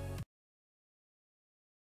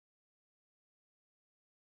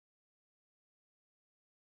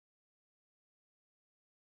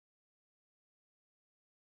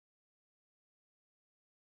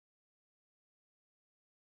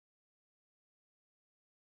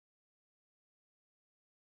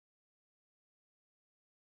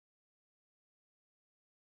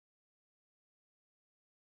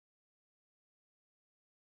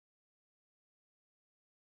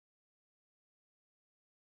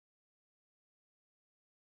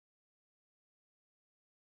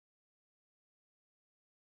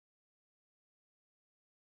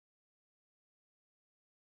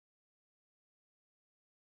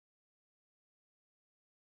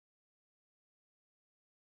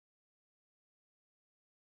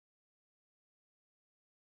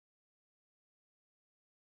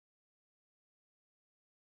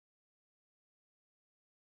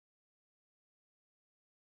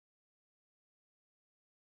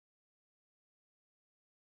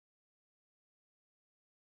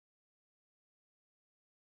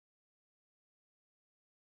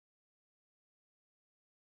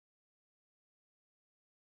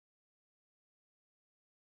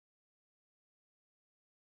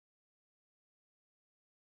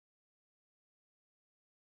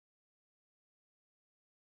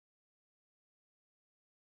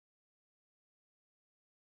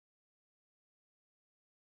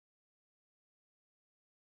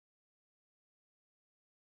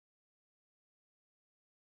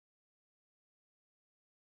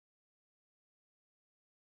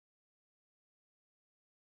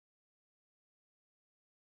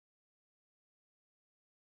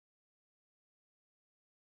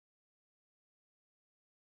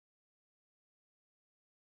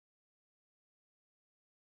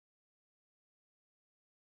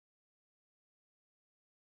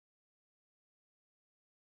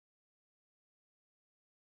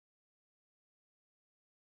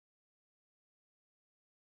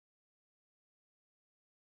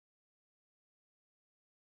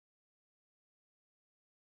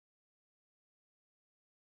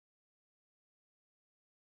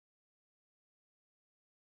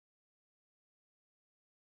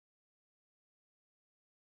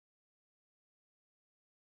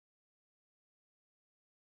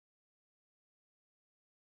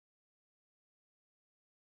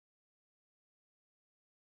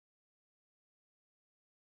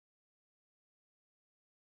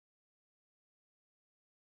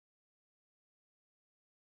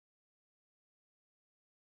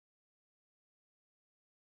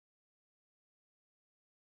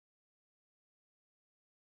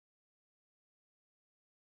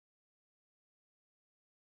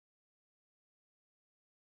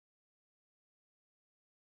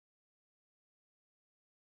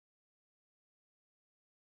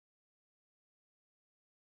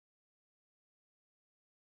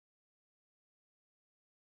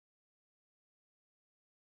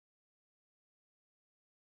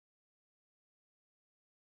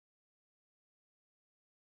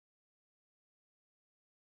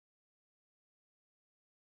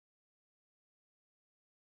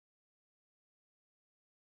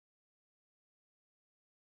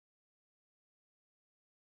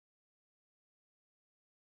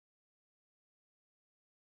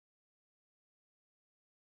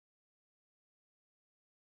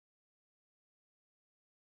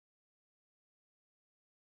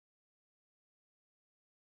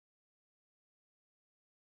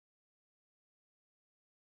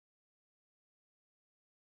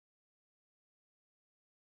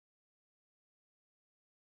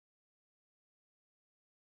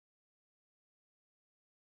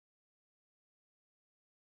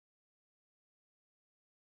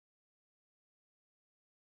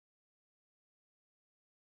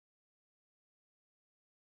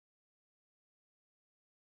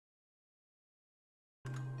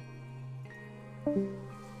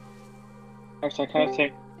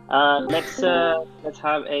 Hashtag. Let's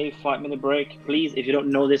have a 5-minute break, please. If you don't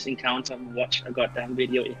know this encounter, watch a goddamn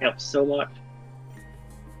video. It helps so much.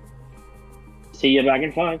 See you back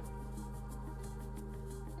in 5.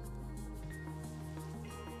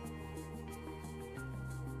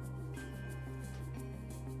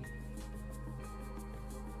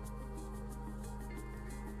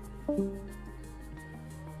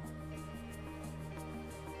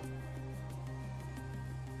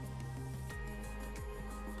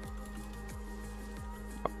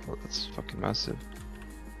 Oh, that's fucking massive.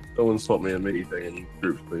 Someone swap me a meaty thing in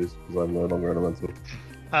groups, please, because I'm no longer elemental.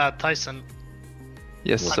 Tyson.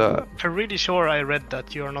 Yes, I'm really sure I read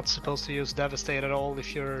that you're not supposed to use Devastate at all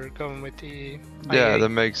if you're going with the Yeah, IA. that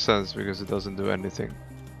makes sense because it doesn't do anything.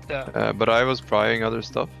 Yeah. But I was trying other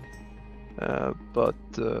stuff.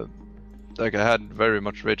 Like I had very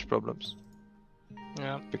much rage problems.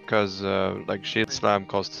 Yeah. Because like shield slam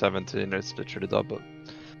costs 17, it's literally double.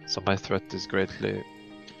 So my threat is greatly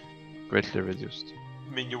reduced.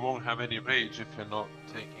 I mean, you won't have any rage if you're not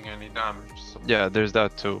taking any damage. So... Yeah, there's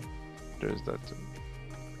that too. But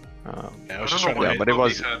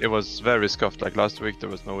it was very scuffed. Like last week there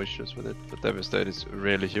was no issues with it, but Devastate is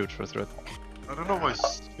really huge for threat. I don't know why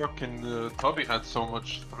fucking Tubby had so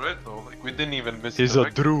much threat though. Like we didn't even visit. He's a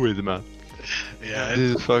druid, man.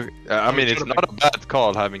 Yeah. I mean, it's not a bad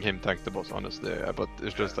call having him tank the boss, honestly. But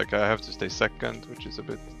it's just like I have to stay second, which is a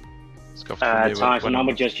bit scuffed for me. Tyson, I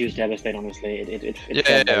would just use Devastate. Honestly,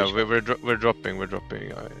 we're dropping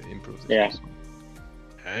improved. Yeah.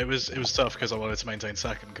 Yeah, it was tough because I wanted to maintain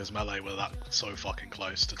second because melee were that so fucking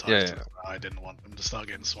close to Tyson. Yeah. I didn't want them to start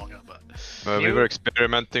getting swung at, but we were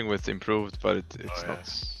experimenting with improved, but it's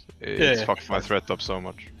not. It's fucked my threat up so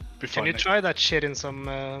much. Can you try that shit in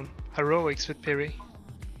some heroics with Piri?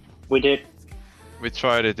 We did. We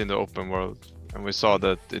tried it in the open world, and we saw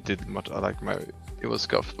that it didn't much. It was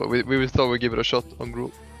scuffed, but we thought we'd give it a shot on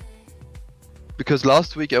Gruul. Because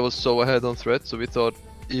last week I was so ahead on threat, so we thought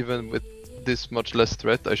even with this much less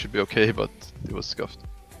threat I should be okay, but it was scuffed.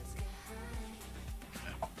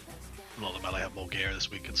 Yeah. A lot of melee have more gear this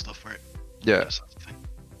week and stuff for it. Yeah. That's the thing.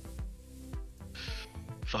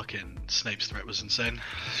 Fucking Snape's threat was insane.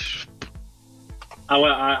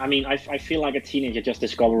 I mean, I feel like a teenager just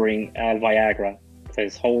discovering Viagra.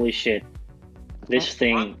 Says, holy shit, this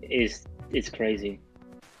thing is crazy.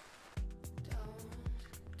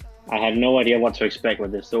 I had no idea what to expect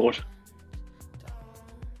with this sword.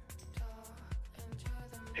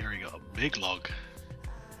 Here we got a big log.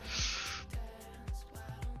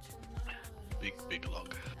 Big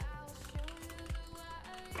log.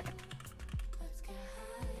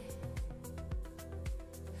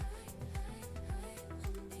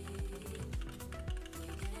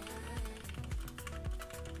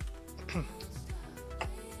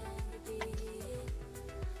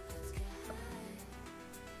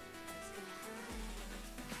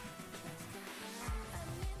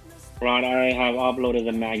 Right, I have uploaded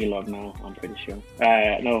the Maggie log now, I'm pretty sure.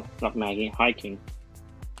 No, not Maggie, Hiking.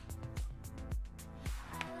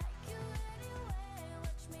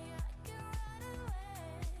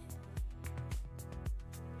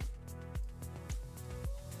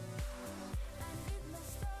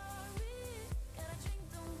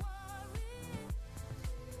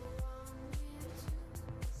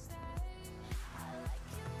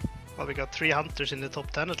 Well, we got 3 hunters in the top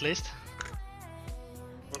 10 at least.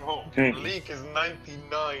 Oh, leak is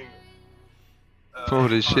 99.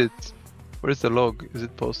 Holy shit. Where is the log? Is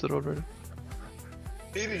it posted already?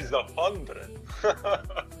 It is 100.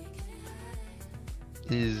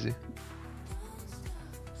 Easy.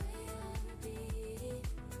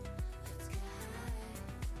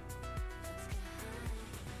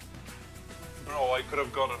 Bro, I could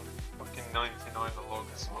have gotten fucking 99 a log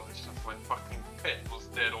as well. It's just my fucking pet was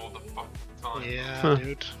dead all the fucking time. Yeah,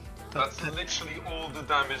 dude. That's literally all the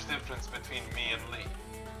damage difference between me and Lee.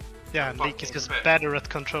 Yeah, and Leek is just better at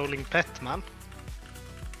controlling pet, man.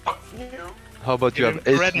 Fuck you. How about you have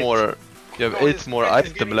 8 more? You have 8 more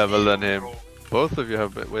item level than him. Bro. Both of you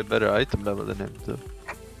have way better item level than him too.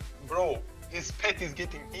 Bro, his pet is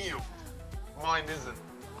getting healed. Mine isn't.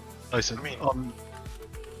 Listen,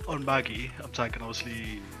 on Maggie, I'm taking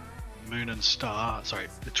obviously Moon and Star. Sorry,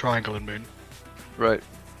 the Triangle and Moon. Right.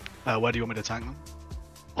 Where do you want me to tank them?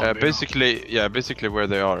 Basically where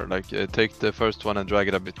they are. Like take the first one and drag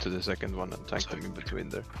it a bit to the second one and tank them in between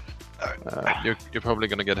there. You're probably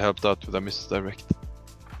gonna get helped out with a misdirect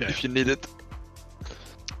if you need it.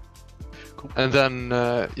 Cool. And then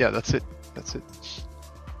that's it.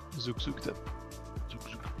 Zook then.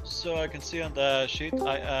 So I can see on the sheet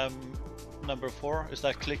I am number 4, is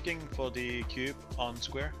that clicking for the cube on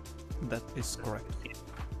square? That is correct.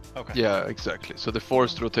 Okay. Yeah, exactly. So the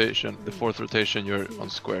fourth rotation, you're on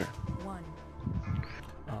square.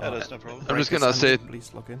 Yeah, that's no problem. I'm just gonna say it.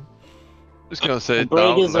 Please log in. Just gonna say The it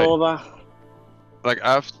break now. is over. Like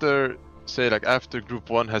after group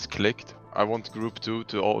 1 has clicked, I want group 2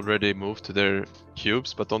 to already move to their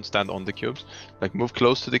cubes, but don't stand on the cubes. Like move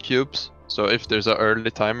close to the cubes. So if there's an early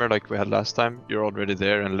timer like we had last time, you're already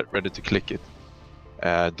there and ready to click it.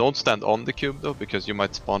 Don't stand on the cube though, because you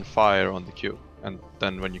might spawn fire on the cube, and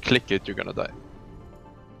then when you click it, you're gonna die.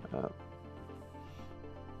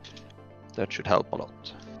 That should help a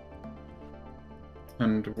lot.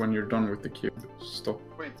 And when you're done with the cube, stop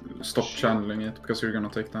channeling it, because you're gonna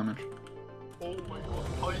take damage. Oh my god,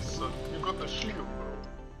 Tyson, you got the shield, bro.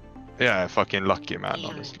 Yeah, fucking lucky man,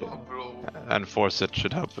 honestly. Bro. And force it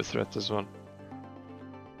should help with threat as well.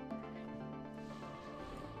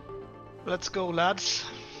 Let's go, lads.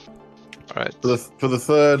 Alright. For the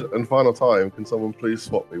third and final time, can someone please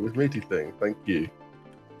swap me with Meaty Thing? Thank you.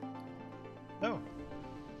 No.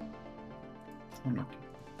 I'm not.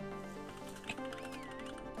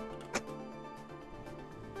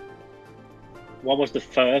 What was the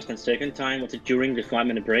first and second time? Was it during the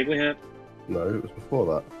 5-minute break we had? No, it was before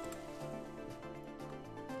that.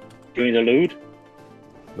 During the loot?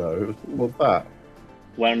 No, it was before that.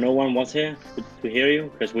 Where no one was here to hear you,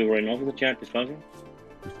 because we were in officer chat discussing?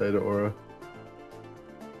 Crusader Aura.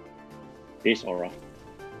 This aura.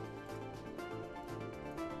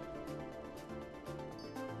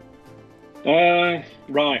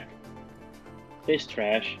 Right. This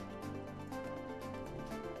trash.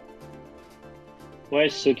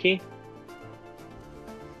 Where's Suki?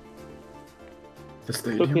 The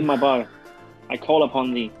stadium. Suki, my boy. I call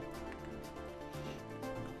upon thee.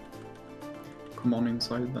 Come on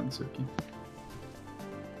inside then, Suki.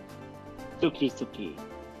 Suki.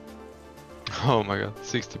 Oh my god,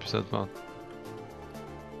 60% mount.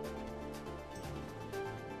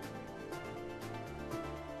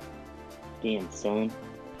 Damn, son.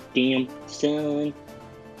 Damn, son.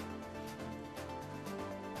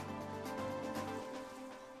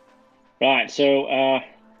 Right, so,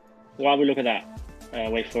 while we look at that,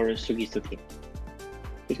 wait for Suki's Suki.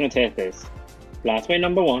 Who's gonna test this? Blast wave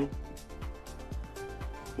number 1.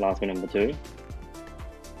 Blast wave number 2.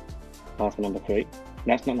 Blast wave number 3.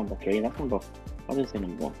 That's not number 3, that's number... What is it,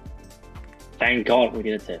 number 1? Thank God we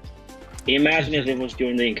did a test. Imagine if it was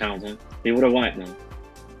during the encounter. We would have wiped now.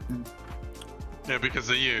 Yeah, because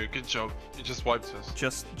of you. Good job. You just wiped us.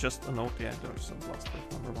 Just a note, yeah, there's a blast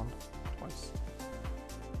wave number 1 twice.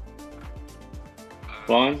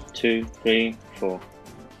 1, 2, 3, 4. I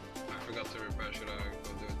forgot to repair, should I go do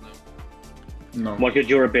it now? No. What's your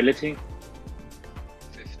durability?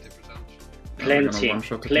 50%. Plenty.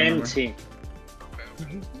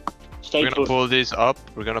 We're gonna pull these up.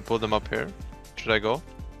 We're gonna pull them up here. Should I go?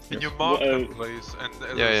 Can you mark them, please, and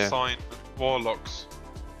assign warlocks?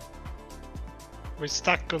 We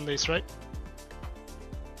stack on these, right?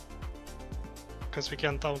 Because we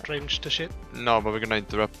can't outrange the shit. No, but we're gonna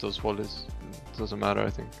interrupt those volleys. It doesn't matter, I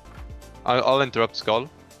think. I'll interrupt Skull.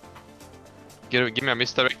 Give me a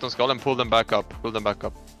misdirect on Skull and pull them back up. You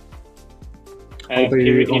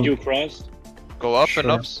do cross. Go up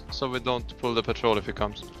and up so we don't pull the patrol if he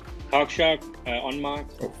comes. Cockshock,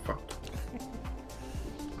 unmarked. Oh fuck.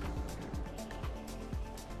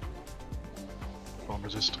 Bomb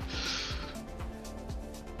resist.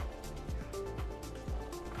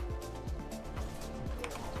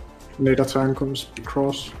 Later time comes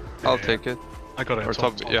across. I'll take it. I got it. Or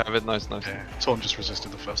top, you have it, nice. Yeah, Tom just resisted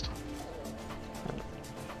the first time.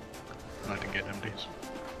 And I didn't get MDs.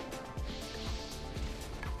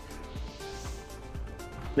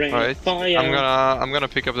 Alright, I'm gonna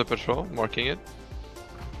pick up the patrol, marking it.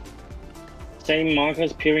 Same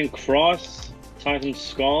markers, peering cross, Titan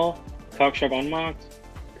skull, cockshock unmarked.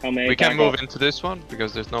 We can move into this one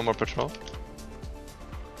because there's no more patrol.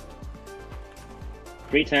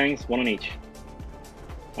 3 tanks, 1 on each.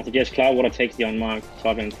 I suggest Cloudwater takes the unmarked,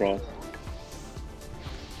 Titan and cross.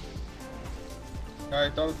 I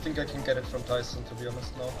don't think I can get it from Tyson, to be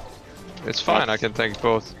honest, now. It's fine, I can take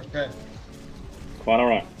both. Okay. Quite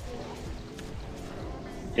alright.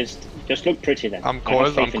 Just look pretty then. I'm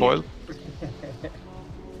coiled.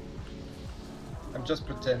 I'm just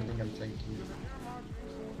pretending I'm tanking you.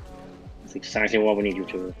 That's exactly what we need you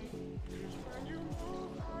to do.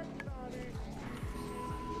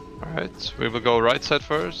 Alright, we will go right side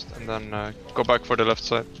first and then go back for the left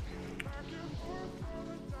side.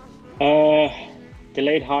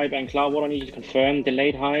 Delayed hype and Cloudwater, I need you to confirm.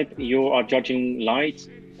 Delayed hype, you are judging light,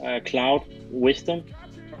 Cloud, wisdom.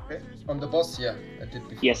 Okay. On the boss, yeah, I did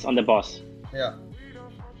before. Yes, on the boss. Yeah.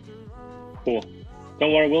 Cool.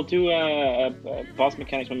 Don't worry, we'll do boss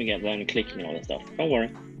mechanics when we get there and clicking and all that stuff. Don't worry.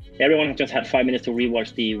 Everyone has just had 5 minutes to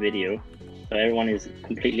rewatch the video, so everyone is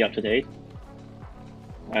completely up to date.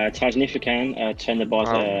 Tyson, if you can, turn the boss,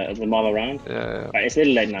 the mob around. Yeah. It's a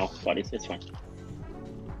little late now, but it's fine.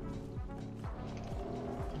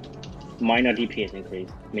 Minor DPS increase,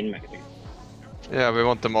 min-max. Yeah, we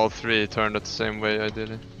want them all three turned at the same way,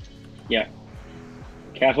 ideally. Yeah.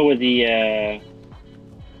 Careful with the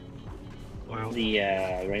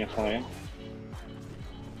Rain of Fire.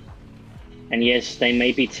 And yes, they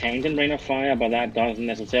may be tanked in Rain of Fire, but that doesn't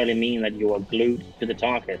necessarily mean that you are glued to the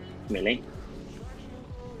target, Millie.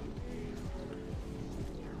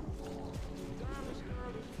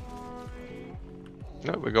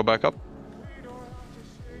 No, we go back up.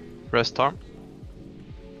 Rest arm.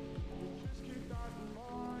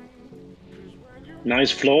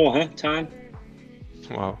 Nice floor, huh, Time?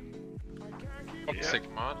 Wow.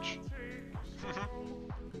 Toxic much.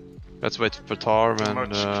 Let's wait for Tarv Too and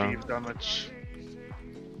much cleave damage.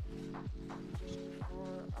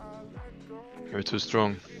 you're too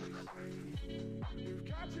strong.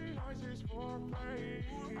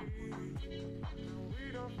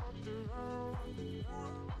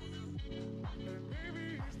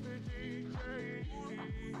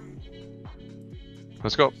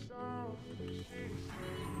 Let's go.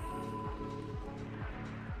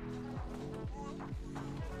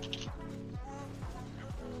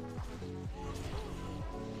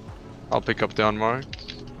 I'll pick up the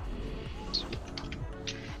unmarked.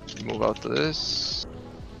 Move out to this.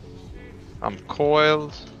 I'm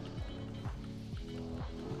coiled.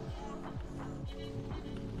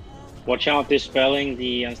 Watch out, dispelling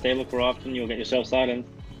the unstable corruption, you'll get yourself silenced.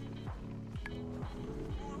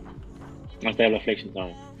 Unstable affliction,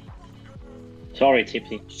 sorry. Sorry,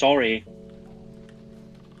 Tipsy. Sorry.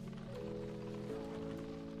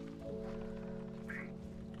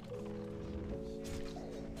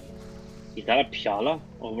 Is that a Piala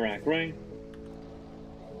over aggroing?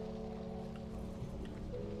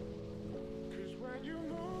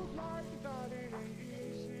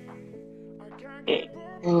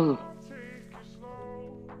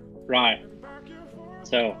 Right.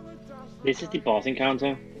 So, this is the boss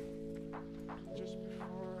encounter.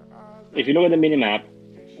 If you look at the minimap,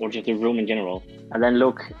 or just the room in general, and then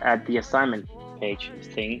look at the assignment page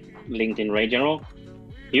thing linked in Raid General,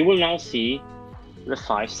 you will now see the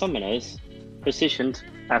 5 summoners positioned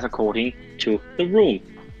as according to the room.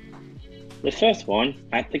 The first one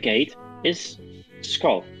at the gate is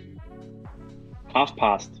Skull, half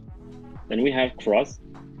past. Then we have Cross,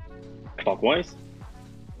 clockwise.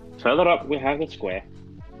 Further up we have the Square.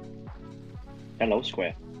 Hello,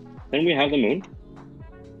 Square. Then we have the Moon.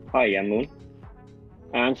 Hiya, Moon.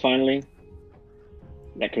 And finally,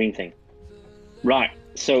 that green thing. Right,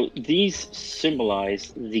 so these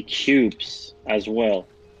symbolize the cubes as well,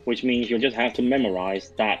 which means you'll just have to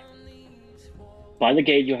memorize that. By the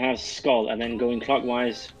gate you have Skull, and then going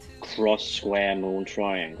clockwise, Cross, Square, Moon,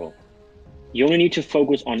 Triangle. You only need to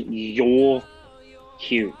focus on your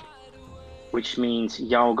cube, which means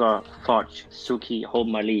Yaoga, Fudge, Suki, hold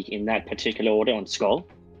my league in that particular order on Skull.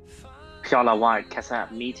 Piala White,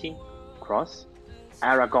 Kasab, Meaty, Cross.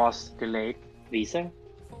 Aragos, Delayed, Visa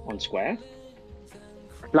on Square.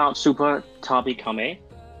 Cloud Super, Tabi, Kame,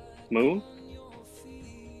 Moon.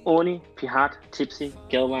 Oni, Pihat, Tipsy,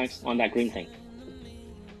 Gelwax on that green thing.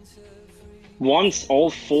 Once all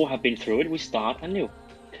 4 have been through it, we start anew.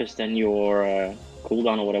 Because then your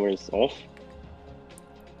cooldown or whatever is off.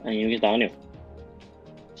 And you get down anew.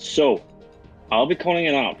 So, I'll be calling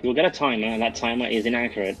it out. You'll get a timer, and that timer is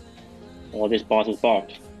inaccurate. Or this boss is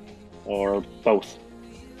bugged. Or both.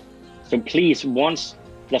 So please, once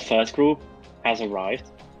the first group has arrived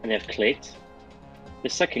and they've clicked, the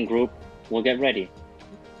second group will get ready.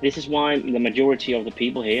 This is why the majority of the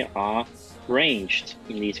people here are ranged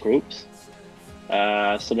in these groups,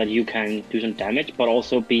 so that you can do some damage, but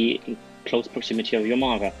also be in close proximity of your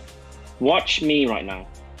marker. Watch me right now.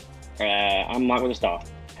 I'm marked with a star.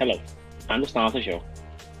 Hello, I'm the star of the show.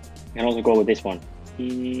 I can also go with this one.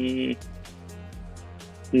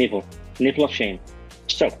 Nipple of shame.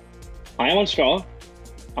 So, I am on Skull.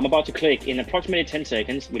 I'm about to click in approximately 10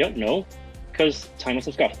 seconds. We don't know, because time must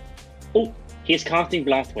have got. Oh, he's casting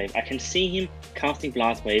Blast Wave. I can see him casting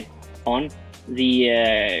Blast Wave on the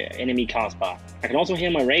enemy cast bar. I can also hear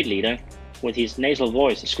my raid leader with his nasal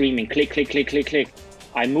voice screaming click, click, click, click, click.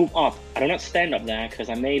 I move up. I do not stand up there because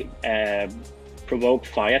I may provoke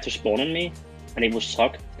fire to spawn on me, and it will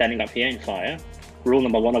suck standing up here in fire. Rule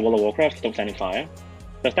number 1 of World of Warcraft, don't stand in fire.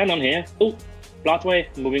 So I stand on here. Oh, Blast Wave,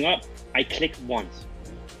 moving up, I click once.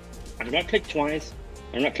 I do not click twice,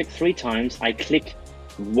 I do not click 3 times, I click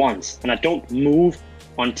once. And I don't move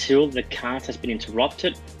until the cast has been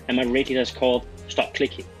interrupted and my raid leader has called stop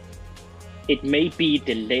clicking. It may be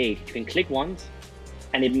delayed. You can click once,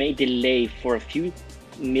 and it may delay for a few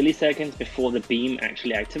milliseconds before the beam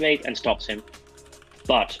actually activates and stops him.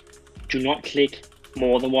 But do not click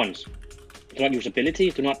more than once. Do not use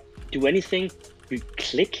ability, do not do anything. You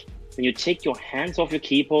click, then you take your hands off your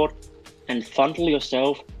keyboard and fondle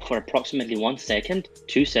yourself for approximately 1 second,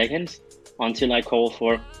 2 seconds, until I call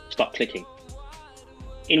for stop clicking.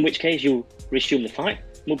 In which case you resume the fight,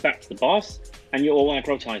 move back to the boss, and you all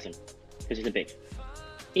aggro Tyson, because he's a big.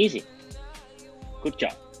 Easy. Good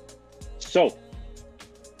job. So,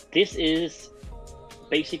 this is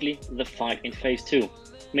basically the fight in phase 2.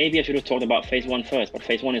 Maybe I should have talked about phase 1 first, but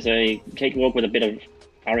phase 1 is a cakewalk with a bit of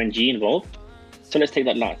RNG involved. So let's take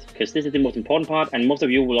that last, because this is the most important part, and most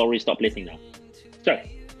of you will already stop listening now. So,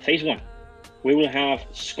 phase 1. We will have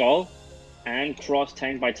Skull and Cross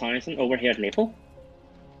tanked by Tyson over here at Nipple.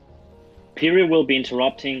 Piri will be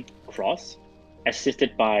interrupting Cross,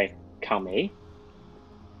 assisted by Kame.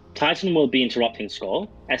 Tyson will be interrupting Skull,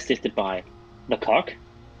 assisted by the Cock.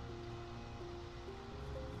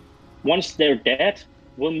 Once they're dead,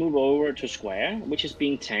 we'll move over to Square, which is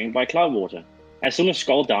being tanked by Cloudwater. As soon as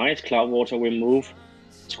Skull dies, Cloudwater will move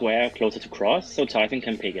Square closer to Cross, so Tyson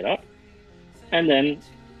can pick it up. And then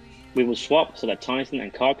we will swap so that Tyson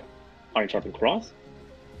and Cock are interrupting Cross.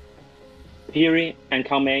 Piri and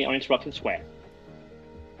Kame are interrupting Square.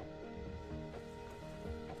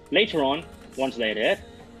 Later on, once they're dead,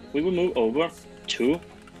 we will move over to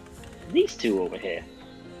these two over here.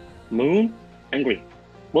 Moon and Green.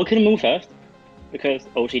 We'll kill Moon first, because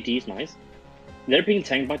OTD is nice. They're being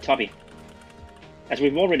tanked by Toppy. As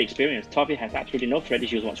we've already experienced, Toppy has absolutely no threat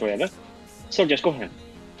issues whatsoever, so just go him.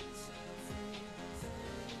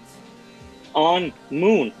 On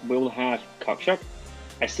Moon, we will have Cockshock,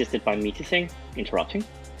 assisted by Meaty Thing, interrupting.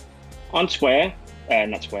 On Square,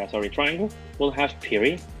 Triangle, we'll have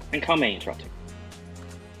Piri and Kame interrupting.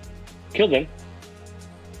 Kill them,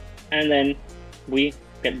 and then we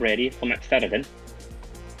get ready for Magtheridon,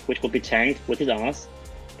 which will be tanked with his ass,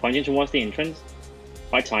 pointing towards the entrance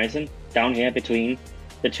by Tyson, down here between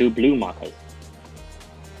the 2 blue markers.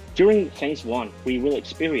 During phase 1, we will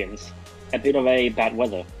experience a bit of a bad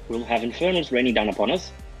weather. We'll have Infernals raining down upon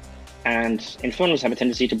us, and Infernals have a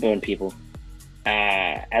tendency to burn people,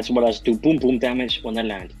 as well as do boom boom damage when they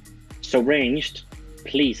land. So ranged,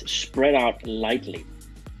 please spread out lightly.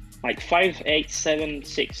 Like 5, 8, 7,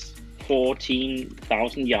 6,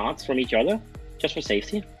 14,000 yards from each other, just for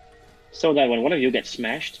safety. So that when one of you gets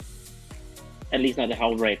smashed, at least not the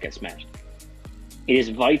whole raid gets smashed. It is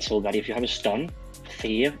vital that if you have a stun,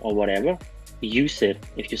 fear, or whatever, use it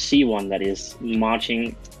if you see one that is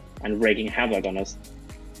marching and wreaking havoc on us.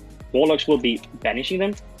 Warlocks will be banishing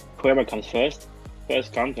them, whoever comes first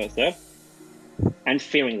come, first serve, and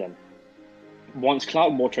fearing them. Once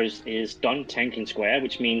Cloudwater is done tanking Square,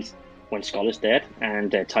 which means when Skull is dead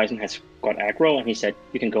and Tyson has got aggro and he said,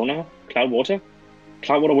 you can go now, Cloudwater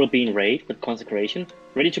will be in raid with Consecration,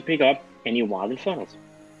 ready to pick up any wild Infernals.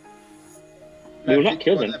 We will not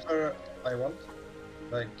kill them. Whatever I want.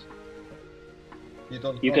 Like,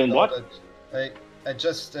 you can what? I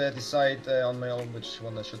just decide on my own which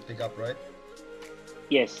one I should pick up, right?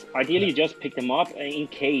 Yes, ideally you just pick them up in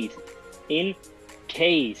case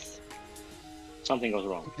something goes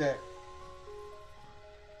wrong. Okay.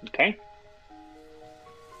 Okay?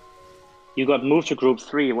 You got moved to group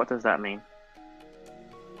 3, what does that mean?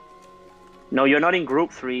 No, you're not in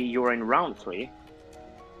group 3, you're in round 3.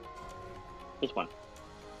 This one.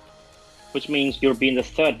 Which means you'll be in the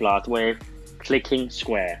 3rd blast wave, clicking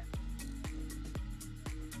Square.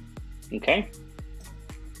 Okay?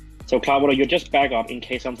 So Cloudwater, you just back up in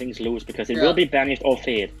case something's loose, because it will be banished or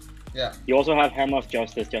feared. Yeah. You also have Hammer of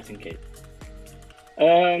Justice, just in case.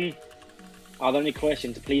 Are there any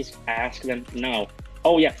questions? Please ask them now.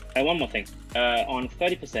 Oh yeah, one more thing. On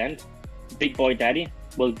 30%, Big Boy Daddy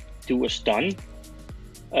will do a stun.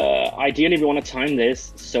 Ideally, we want to time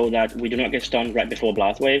this so that we do not get stunned right before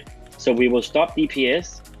Blast Wave. So we will stop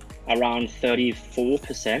DPS around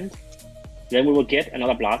 34%. Then we will get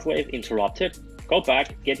another Blast Wave interrupted. Go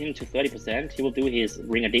back, get him to 30%. He will do his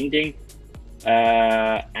ring-a-ding-ding.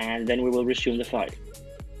 And then we will resume the fight.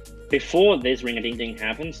 Before this ring-a-ding-ding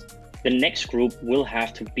happens, the next group will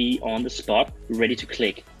have to be on the spot, ready to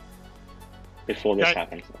click. Before this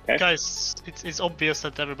happens, okay? Guys, it's obvious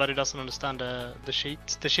that everybody doesn't understand the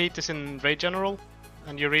sheet. The sheet is in Raid General,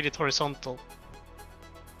 and you read it horizontal.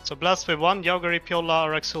 So Blast with 1, Yogari, Piola,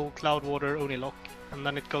 Araxul, Cloudwater, Unilock, and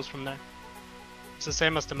then it goes from there. It's the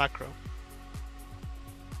same as the macro.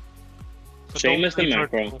 So Same as the enter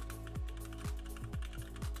macro. it.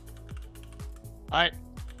 Alright.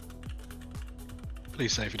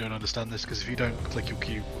 Please say if you don't understand this, because if you don't click your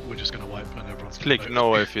cube, we're just gonna wipe and everyone's gonna Click vote.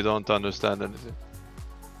 no if you don't understand anything.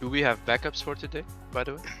 Do we have backups for today, by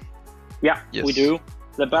the way? Yeah, Yes. we do.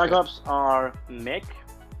 The backups are Mick,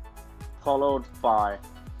 followed by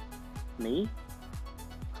me,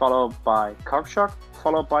 followed by Carpshark,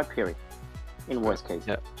 followed by Piri, in worst case.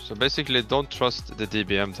 Yeah, so basically don't trust the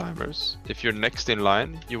DBM timers. If you're next in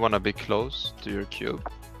line, you wanna be close to your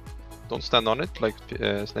cube. Don't stand on it, like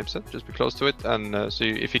Snape said, just be close to it, and so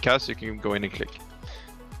if you cast, you can go in and click.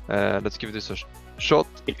 Let's give this a shot.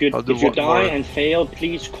 If you I'll die more. and fail,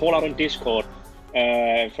 please call out on Discord.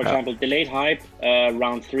 For example, delayed hype,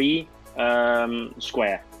 round 3,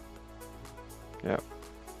 square. Yeah.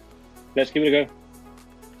 Let's give it a go.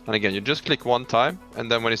 And again, you just click one time,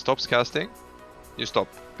 and then when it stops casting, you stop,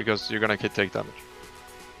 because you're gonna take damage.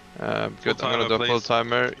 Good, I'm gonna do a full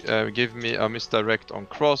timer. Give me a misdirect on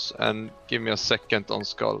cross, and give me a second on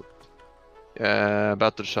skull.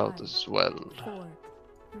 Battle shout as well. 4,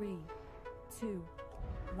 3, 2,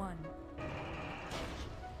 1.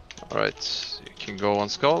 Alright, you can go on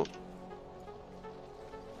skull.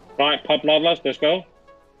 Right, pop Bloodlust, let's go.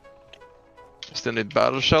 Still need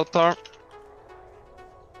battle shelter.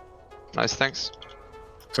 Nice, thanks.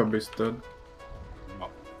 Zombie's dead.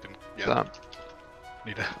 Yeah. Damn.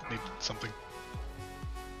 Need something.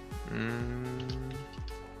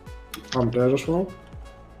 I'm dead as well.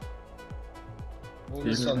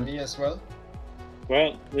 Moves on me as well.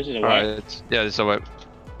 Well, this is a wipe. Alright, yeah, this is a wipe.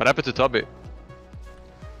 What happened to Tubby?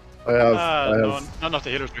 I have None of the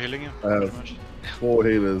healers were healing you. I have 4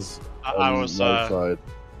 healers I on was my side.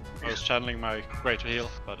 I was channeling my greater heal,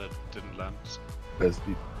 but it didn't land. There's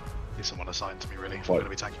Need someone assigned to me, really, if What? I'm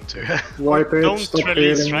going to be tanking too. Wipe it, Don't stop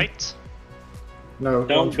release, healing. right? No,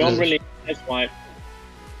 Don't release. really. Let's wipe.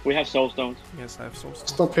 We have soul stones. Yes, I have soul stones.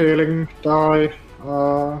 Stop healing, die,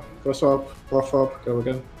 press up, buff up, go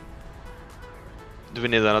again. Do we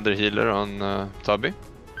need another healer on Tubby?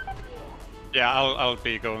 Yeah, I'll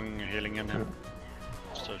be going healing in him,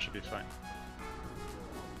 so it should be fine.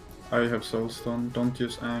 I have soulstone. Don't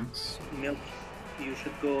use amps. Milk, you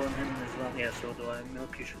should go on him as well. Yeah, so do I.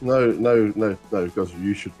 Milk, you should. No, because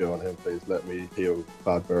you should go on him, please. Let me heal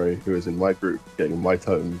Cloudberry, who is in my group, getting my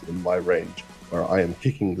totems in my range, where I am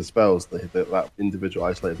kicking the spells that individual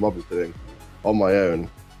isolated mob is doing on my own.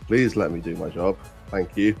 Please let me do my job.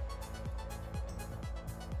 Thank you.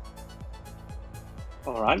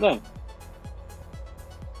 Alright then.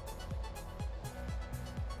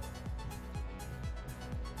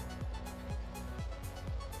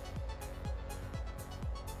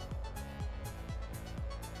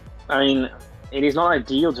 I mean, it is not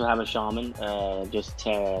ideal to have a shaman just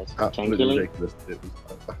tank Absolutely healing. ridiculous.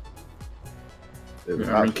 It was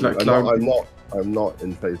Yeah, I mean, absolutely- I'm not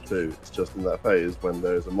in phase 2. It's just in that phase when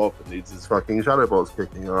there's a mob that needs his fucking shadow bolts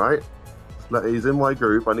kicking. All right, he's in my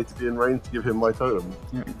group. I need to be in range to give him my totem.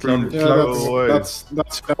 Yeah,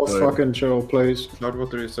 That's fucking chill, please.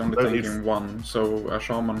 Cloudwater is only Don't taking need- 1, so a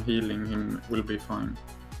shaman healing him will be fine.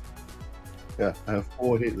 Yeah, I have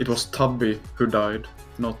 4 healers. It was Tubby who died,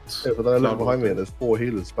 not. Yeah, but then I look behind me Cloudwater. and there's 4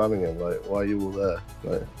 healers spamming him. Like, why are you all there?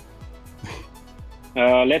 Like,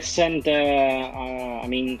 Let's send. I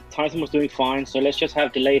mean, Tyson was doing fine, so let's just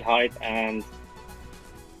have delayed hype, and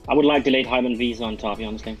I would like delayed hype and Visa on top,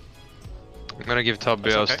 honestly. I'm gonna give Tubby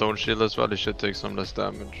That's a okay. stone shield as well, he should take some less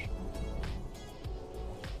damage.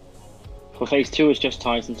 For phase 2, it's just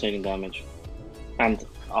Tyson taking damage, and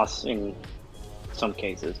us in some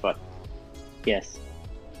cases, but yes.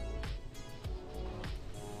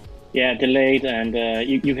 Yeah, delayed, and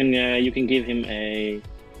you can give him a.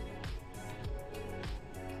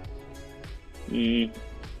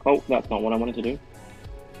 Oh, that's not what I wanted to do.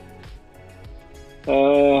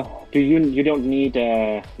 Do you don't need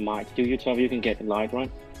might, do you, Tov? You can get light, right?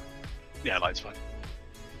 Yeah, light's fine.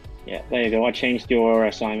 Yeah, there you go. I changed your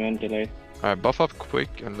assignment, delayed. Alright, buff up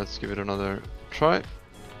quick and let's give it another try.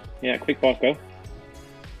 Yeah, quick buff, go.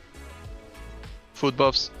 Food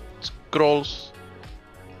buffs, scrolls,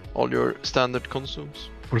 all your standard consumes.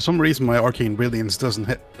 For some reason, my arcane brilliance doesn't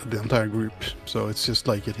hit the entire group, so it's just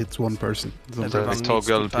like it hits one person. Everyone Like needs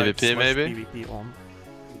toggle to type PvP maybe? PvP on.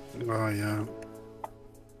 Oh yeah,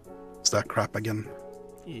 it's that crap again.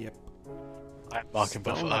 Yep. I'm marking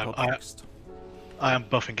buff. Spell level text. I am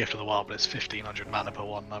buffing Gift of the Wild, but it's 1500 mana per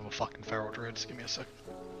one. I'm a fucking feral druid. Just give me a sec.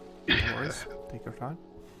 No worries. Take your time.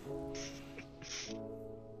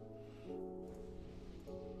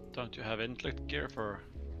 Don't you have intellect gear for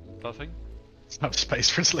buffing? I have space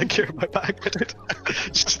for his leg gear in my bag, but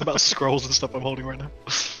it's just about scrolls and stuff I'm holding right now.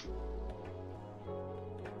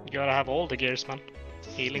 You gotta have all the gears, man.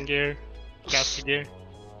 Healing gear, caster gear,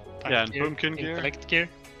 tank Yeah, and gear, pumpkin gear. intellect gear.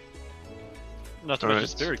 Not to mention Alright.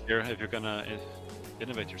 spirit gear if you're gonna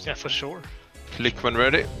innovate yourself. Yeah, for sure. Click when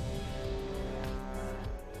ready.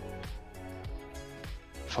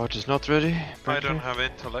 Forge is not ready. I don't have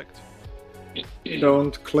intellect.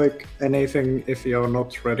 Don't click anything if you're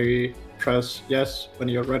not ready. Press yes when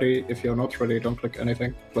you're ready. If you're not ready, don't click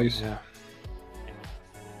anything, please. Yeah.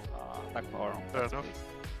 Back power on. Fair enough.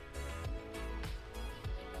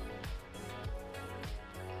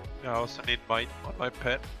 Yeah, I also need might on my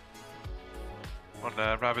pet. On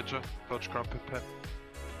the Ravager, Dodge Crumpet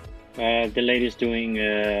pet. Delayed is doing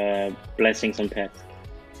blessings on pets.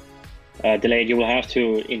 Delayed, you will have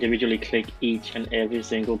to individually click each and every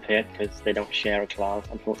single pet because they don't share a class,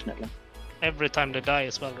 unfortunately. Every time they die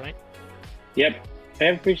as well, right? Yep,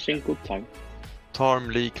 every single time. Torm,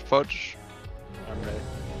 leak, fudge. I'm ready.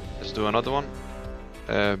 Let's do another one.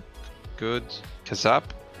 Good. Kazap.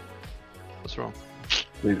 What's wrong?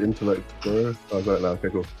 Need intellect, bro. Oh, I got it now. Okay,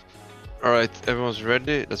 cool. Alright, everyone's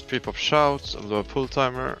ready. Let's pre-pop shouts. I'll do a pull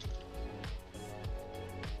timer.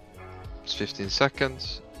 It's 15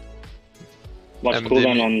 seconds. What's MD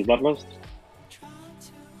cooldown on Bloodlust?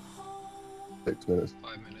 6 minutes.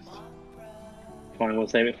 5 minutes. Fine, we'll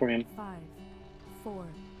save it for him. 5, 4,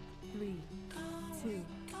 3, 2,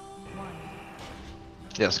 1.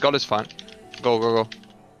 Yeah, Skull is fine. Go, go, go.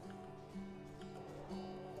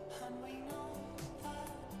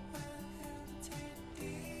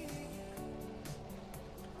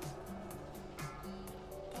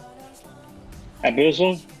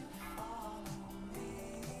 Abyssal?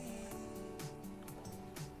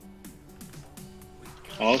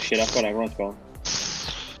 Oh shit, I've got everyone's gone.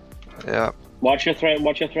 Yeah. Watch your threat,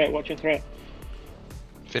 watch your threat, watch your threat.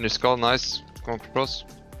 Finish Skull, nice. Come on, cross.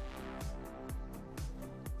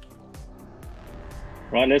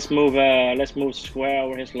 Right, let's move square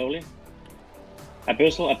over here slowly.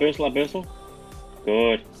 Abyssal, Abyssal, Abyssal.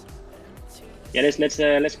 Good. Yeah,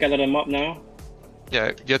 let's gather them up now.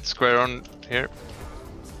 Yeah, get square on here.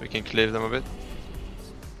 We can cleave them a bit.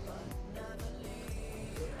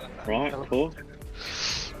 Right, cool.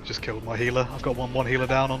 Just killed my healer. I've got one healer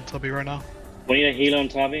down on Tubby right now. We need a healer on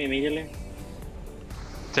Tavi immediately.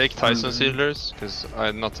 Take Tyson's healers, because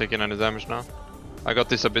I'm not taking any damage now. I got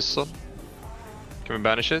this Abyssal. Can we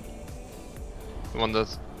banish it? The one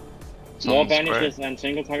that's More on square. banishes and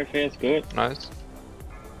single target phase, good. Nice.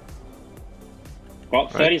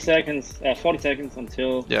 Got 30 seconds, 40 seconds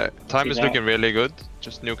until... Yeah, time he's is out. looking really good.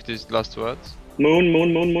 Just nuke these last words. Moon,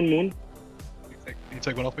 moon, moon, moon, moon. You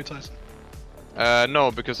take one off me, Tyson?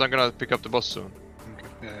 No, because I'm gonna pick up the boss soon. Okay.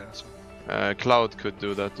 Yeah, that's fine. Cloud could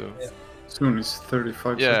do that too. Yeah. Soon is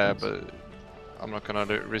 35 Yeah, seconds. but I'm not gonna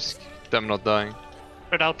risk them not dying.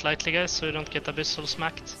 Spread out lightly, guys, so you don't get Abyssal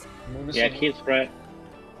smacked. Yeah, keep spread.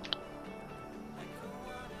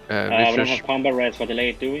 We don't Refresh. have combat res for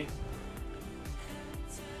delayed, do we?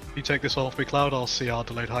 You take this off me, Cloud, I'll see our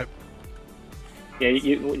delayed hype. Yeah,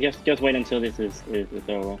 you just wait until this is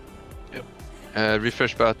over.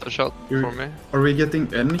 Refresh battle shot for me. Are we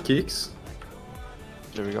getting any kicks?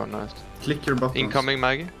 There we go, nice. Click your buttons. Incoming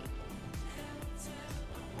Maggie.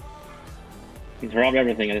 Drop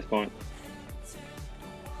everything at this point.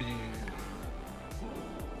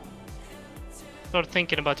 Start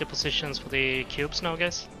thinking about your positions for the cubes now,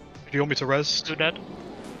 guys. Do you want me to res? Do that.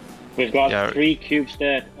 We've got Yeah. 3 cubes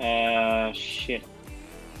dead. Shit.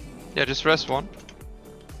 Yeah, just rest one.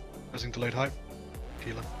 Resing delayed hype.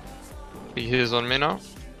 Healer. He is on me now.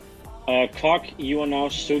 Cock, you are now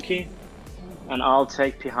Suki, and I'll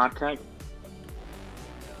take Pihatka.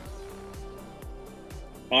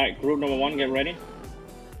 Alright, group number 1, get ready.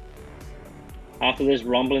 After this,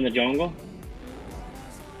 Rumble in the jungle.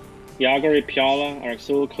 Yagari, Pyala,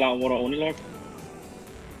 Araxul, Cloudwater, Onilok.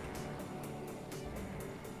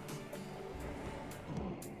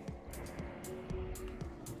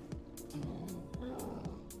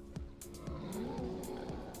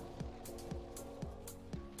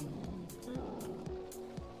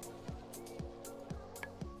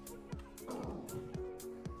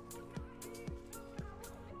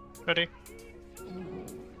 Ready?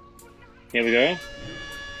 Here we go.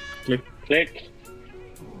 Click. Click.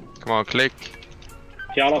 Come on, click.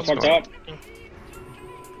 Pyala fucked up.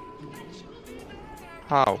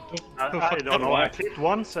 How? I don't know. I clicked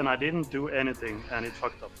once and I didn't do anything, and it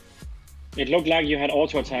fucked up. It looked like you had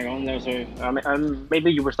auto attack on there, so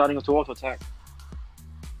maybe you were starting to auto attack.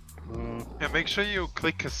 Yeah, make sure you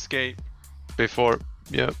click escape. Before.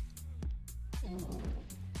 Yeah.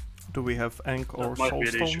 Do we have Ankh or might be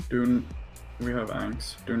an Soulstone? We have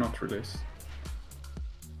Ankhs. Do not release.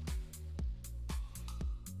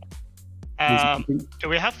 Do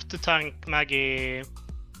we have to tank Maggie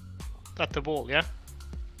at the wall, yeah?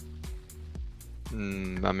 I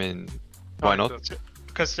mean, why not?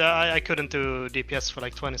 Because I couldn't do DPS for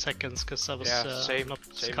like 20 seconds because I was not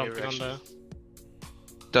counting on the...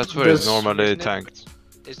 That's where it's normally tanked.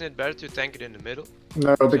 Isn't it better to tank it in the middle?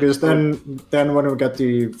 No, because then when we get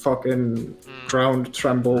the fucking ground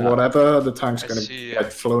tremble, whatever, the tank's gonna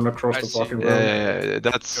get flown across the fucking room. Yeah,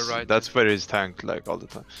 that's where it's tanked like all the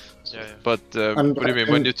time. Yeah. But what do you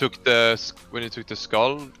mean when you took the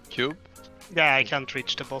skull cube? Yeah, I can't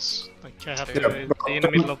reach the boss. Like I have to be in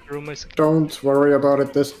the middle of the room basically. Don't worry about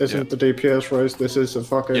it. This isn't the DPS race. This is a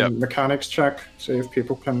fucking mechanics check. See if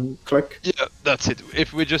people can click. Yeah, that's it.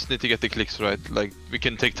 If we just need to get the clicks right, like we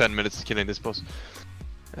can take 10 minutes killing this boss.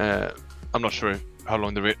 I'm not sure how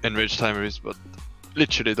long the enrage timer is, but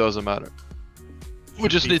literally doesn't matter. We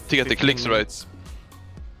just need to get the clicks right.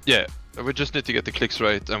 Yeah, we just need to get the clicks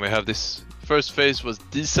right, and we have this first phase was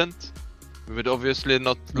decent. We would obviously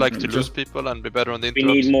not like to lose people and be better on the interrupts.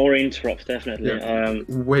 We need more interrupts, definitely. Yeah.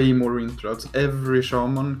 Way more interrupts. Every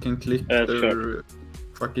shaman can click their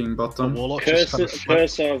fucking button. Curse of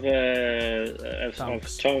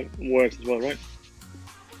Tongue works as well, right?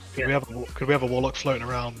 Could we have a warlock floating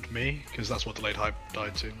around me? Because that's what delayed hype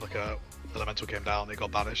died to. Like a elemental came down, it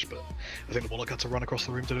got banished, but I think the warlock had to run across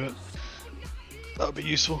the room to do it. That would be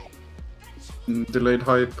useful. Delayed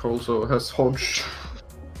hype also has Hodge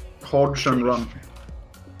and run.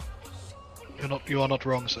 You are not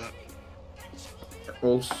wrong, sir.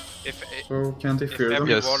 Also, can't if fear them?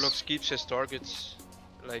 every warlock keeps his targets,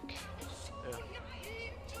 like,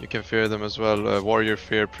 you can fear them as well. Warrior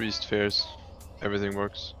fear, priest fears, everything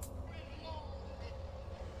works.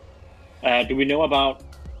 Do we know about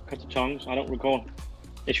Cut of Tongues? I don't recall.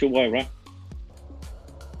 It should work, right?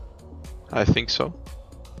 I think so.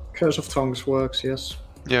 Curse of Tongues works, yes.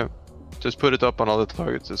 Yeah. Just put it up on all the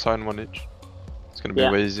targets, assign one each. It's gonna be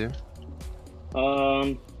way easier.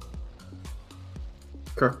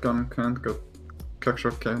 Kakan can't get...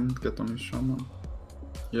 Kakshak can't get on his shaman.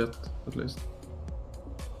 Yet, at least.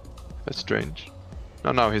 That's strange.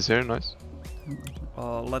 No, now he's here, nice.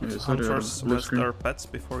 Let hunters rest their pets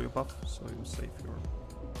before you buff, so you save your...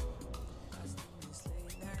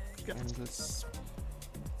 And this...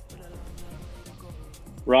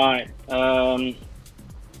 Right,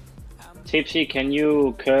 Tipsy, can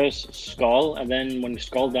you curse Skull, and then when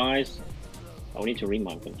Skull dies... Oh, we need to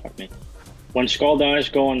remind them, fuck me. When Skull dies,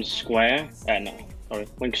 go on square. No, sorry.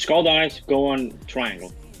 When Skull dies, go on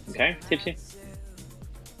triangle. Okay, Tipsy?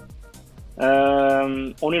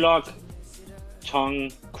 Onilog,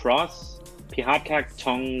 tongue cross. Pihatkak,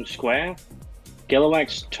 tongue square.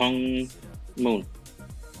 Gilliwax, tongue moon.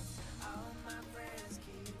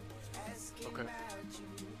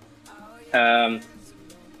 Okay.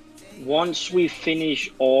 Once we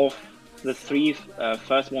finish off the three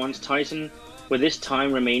first ones, Tyson, with this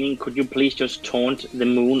time remaining, could you please just taunt the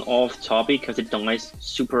moon off Toby because it dies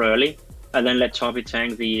super early, and then let Toby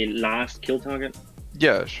tank the last kill target?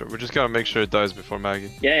 Yeah, sure. We just gotta make sure it dies before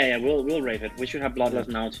Maggie. Yeah. We'll rave it. We should have Bloodlust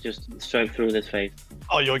now to just surf through this phase.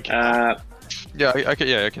 Oh, you're yeah, I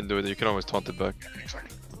can do it. You can always taunt it back.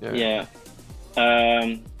 Exactly. Yeah.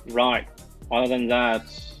 Right. Other than that.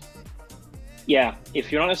 Yeah,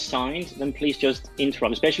 if you're not assigned, then please just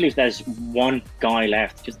interrupt. Especially if there's one guy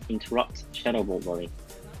left, just interrupt Shadow Ball, buddy.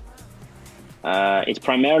 It's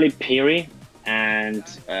primarily Piri and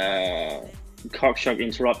Cockshock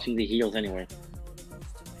interrupting the heals anyway.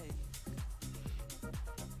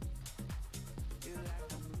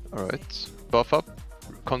 Alright, buff up,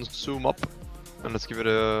 consume up, and let's give it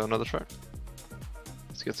another try.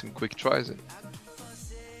 Let's get some quick tries in.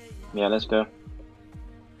 Yeah, let's go.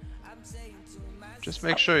 Just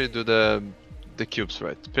make sure you do the cubes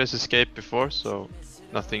right. Press escape before so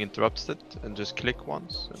nothing interrupts it, and just click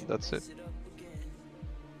once, and that's it.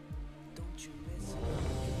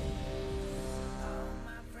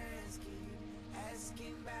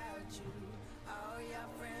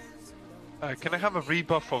 Can I have a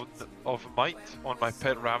rebuff of might on my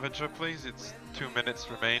pet Ravager, please? It's 2 minutes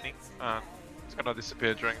remaining, and it's gonna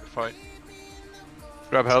disappear during the fight.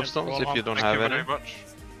 Grab Helpstones if you don't have any. Thank you very much.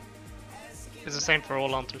 It's the same for all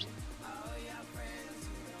hunters.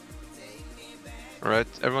 Alright,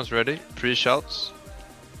 everyone's ready. Pre-shouts.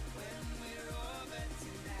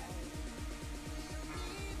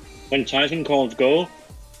 When Tyson calls go,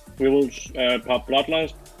 we will pop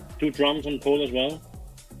Bloodlust, 2 drums on pull as well.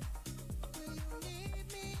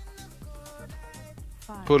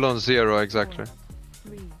 Pull on 0, exactly.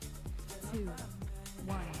 3, 2,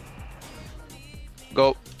 1.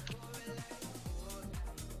 Go.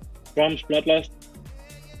 Drums, bloodlust.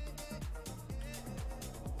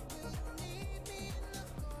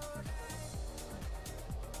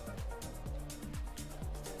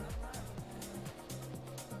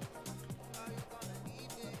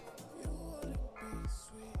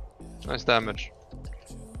 Nice damage.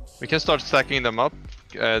 We can start stacking them up,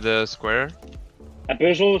 the square.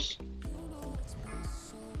 Abyssals.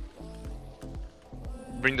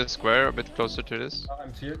 Bring the square a bit closer to this.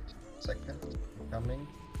 I'm feared. Second. Coming.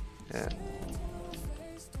 Yeah.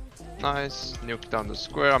 Nice. Nuke down the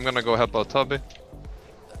square. I'm gonna go help out Tubby.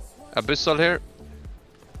 Abyssal here.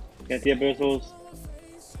 Get the abyssals.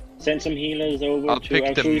 Send some healers over I'll to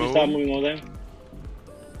pick the moon. Start moving over there.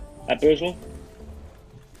 Abyssal.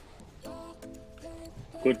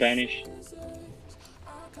 Good banish.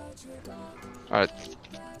 Alright.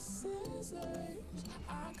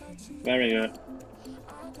 Very good.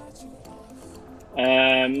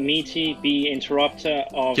 Meaty, be interrupter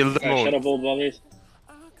of Kill the moon. Shadow Ball volleys.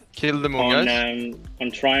 Kill the moon, guys.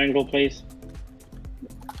 On triangle, please.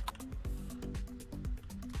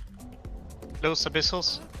 Lose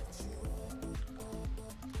abyssals.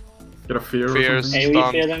 Get a fear. Fears, Hey, we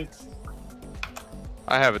stun. fear them.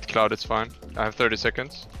 I have it, Cloud, it's fine. I have 30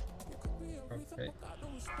 seconds. Okay.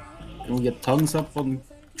 Can we get tongues up on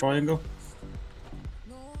triangle?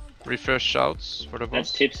 Refresh shouts for the boss.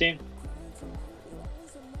 That's tipsy.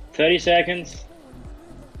 30 seconds.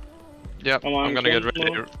 Yep, Come on, I'm gonna get don't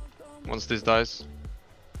ready move. once this dies.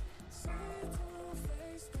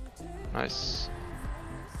 Nice.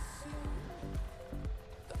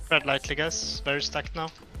 Red lightly, guys. Very stacked now.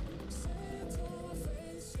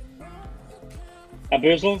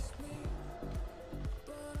 Abyssal.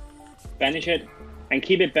 Banish it. And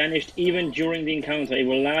keep it banished even during the encounter. It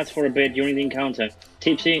will last for a bit during the encounter.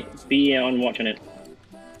 Tipsy, be on watch on it.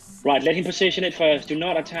 Right, let him position it first. Do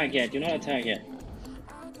not attack yet. Do not attack yet.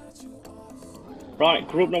 Right,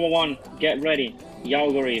 group number 1. Get ready.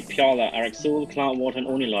 Yaugari, Pjala, Araxul, Cloudwater, and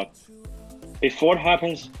Unilog. Before it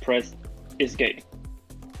happens, press escape.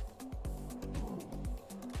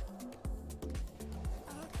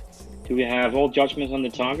 Do we have all judgments on the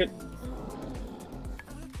target?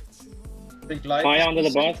 Big light. Fire under the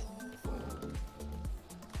bus.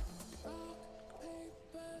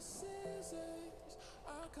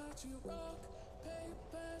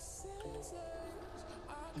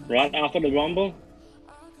 Right after the rumble.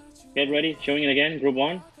 Get ready, showing it again, group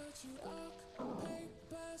 1.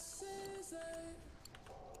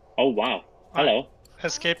 Oh wow. Hello.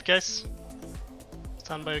 Escape, guys.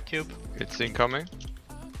 Stand by your cube. It's incoming.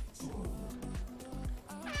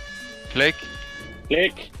 Click.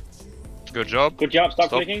 Click. Good job. Good job, stop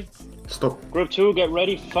clicking. Stop. Group 2, get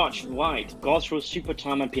ready, fudge, white. Go through super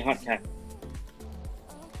time and Pihat cap.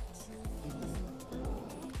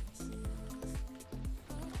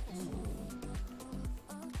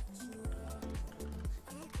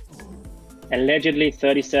 Allegedly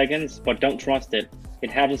 30 seconds, but don't trust it.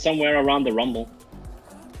 It happens somewhere around the rumble.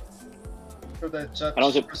 Should I judge I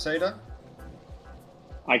don't- Crusader?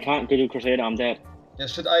 I can't do Crusader, I'm dead. Yeah,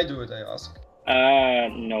 should I do it, I ask?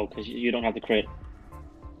 No, because you don't have the crit.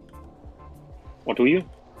 What do you?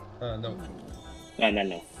 No.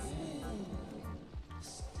 No.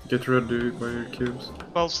 Get ready by your cubes.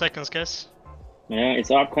 12 seconds, guys. Yeah,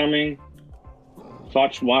 it's upcoming.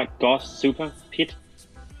 Fudge, white, ghost, super, pit.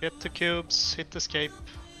 Get the cubes, hit escape,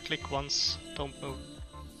 click once, don't move.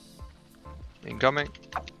 Incoming.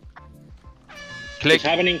 Click. It's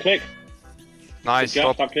happening, click. Nice, Good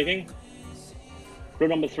job, stop. stop clicking. Group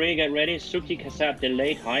number 3, get ready. Suki, Kasab,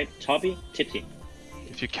 delayed, hype, Toby, Tipsy.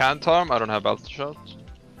 If you can't harm, I don't have Balta shot.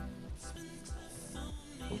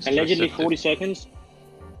 Allegedly 40 seconds.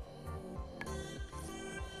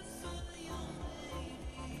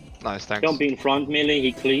 Nice, thanks. Don't be in front, melee,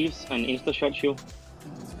 he cleaves and insta-shots you.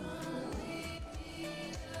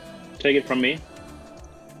 Take it from me.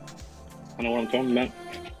 I know what I'm talking about.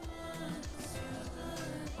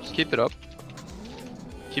 Just keep it up.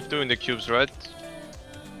 Keep doing the cubes right.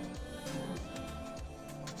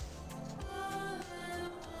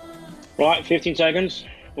 Right, 15 seconds.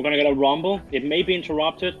 We're gonna get a rumble. It may be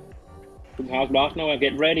interrupted. House blast now,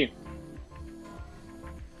 get ready.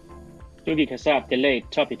 Suki, Kasab, delayed,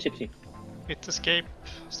 Toppy, Tipsy. Hit escape,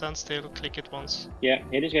 stand still, click it once. Yeah,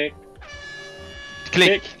 hit escape.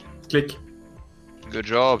 Click. Click. Good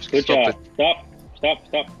job. Good Stop job.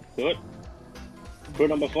 Stop. Good. Group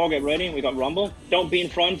number 4, get ready. We got rumble. Don't be in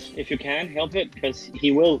front if you can. Help it, because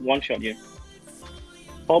he will one-shot you.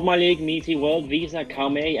 Hold my league, Meaty, World, Visa,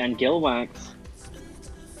 Kame, and Gilwax.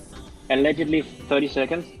 Allegedly 30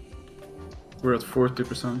 seconds. We're at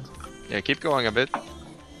 40%. Yeah, keep going a bit.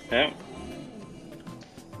 Yeah.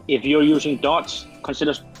 If you're using dots,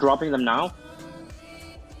 consider dropping them now.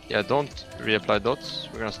 Yeah, don't reapply dots.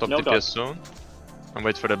 We're gonna stop No DPS dots. soon. And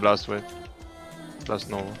wait for the blast wave. Blast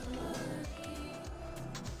Nova.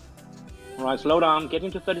 Alright, slow down. Get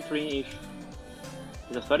into 33-ish.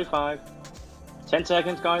 It's 35. 10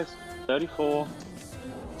 seconds, guys. 34.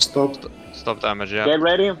 Stop damage, yeah. Get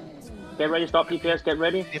ready. Get ready, stop DPS, get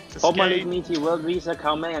ready. Hold my lead, meaty, World Visa,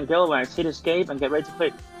 Kalmay, and Gilwax. Hit escape and get ready to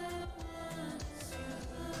click.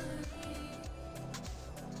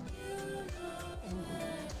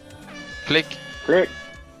 Click. Click.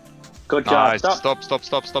 Good job. Nice. Stop. Stop.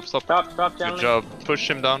 Stop, Good job. Push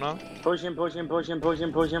him down now. Push him.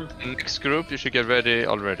 Next group, you should get ready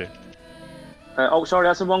already. Oh, sorry,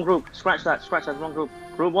 that's the wrong group. Scratch that, wrong group.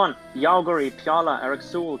 Group 1, Yaugari, Pyala,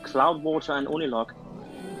 Erexul, Cloudwater, and Unilog.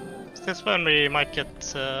 That's when we might get...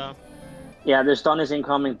 Yeah, the stun is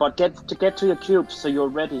incoming, but get to your cubes so you're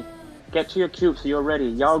ready. Get to your cubes so you're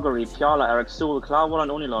ready. Yaugari, Pyala, Erexul, Cloudwater,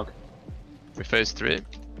 and Unilog. We phase 3.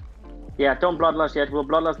 Yeah, don't bloodlust yet. We'll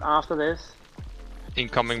bloodlust after this.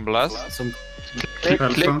 Incoming blast.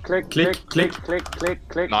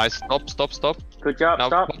 Click. Nice. Stop. Good job, Now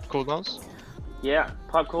stop. pop cooldowns. Yeah,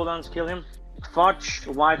 pop cooldowns, kill him. Fudge,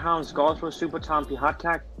 White Hounds, Gothro, Super Tampy,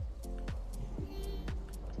 Hardcack.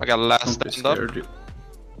 I got last stand up.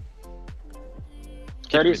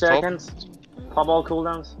 30 seconds. Pop all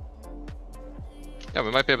cooldowns. Yeah,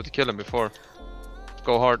 we might be able to kill him before.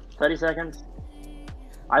 Go hard. 30 seconds.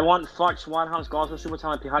 I want Fudge, White Hounds, Gothro, Super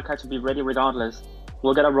Tampy, Hardcack to be ready regardless.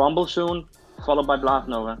 We'll get a Rumble soon, followed by Blast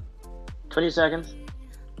Nova. 20 seconds.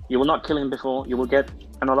 You will not kill him before. You will get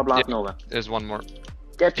another Blast Nova. There's one more.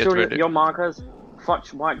 Get through ready. your markers.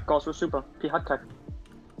 Fudge, White, Gothro, Super, P Hardcack.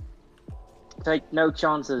 Take no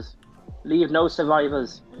chances. Leave no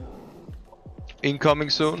survivors. Incoming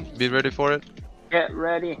soon. Be ready for it. Get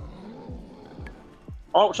ready.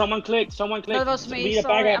 Oh, someone clicked. That was We me, need a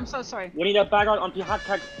sorry, backup. I'm so sorry. We need a backup on P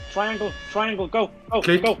Hardcack. Triangle, go.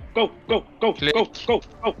 Click. Go.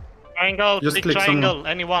 Triangle, Just big click triangle, someone.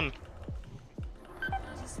 anyone.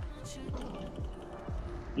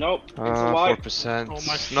 Nope, it's a white. 4%. Oh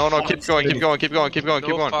my No, keep going.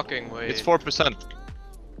 No fucking way. It's 4%.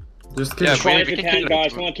 Just click. Yeah, Try we if you can can, kill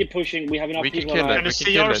guys. it. Come on, keep pushing. We have enough We can people kill alive. Can you we can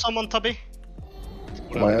see kill or it. someone, Tubby?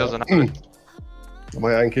 Am I, Doesn't happen. am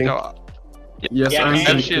I anking? No, Yes, Yeah, I'm and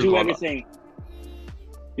Shield thinking. do wall. everything.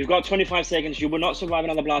 You've got 25 seconds. You will not survive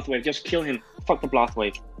another blast wave. Just kill him. Fuck the blast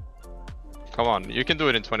wave. come on, you can do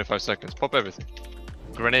it in 25 seconds. Pop everything.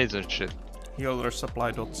 Grenades and shit. Heal their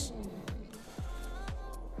supply dots.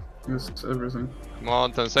 Just everything. Come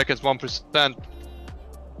on, 10 seconds, 1%.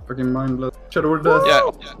 Fucking mind blood. Shadow death.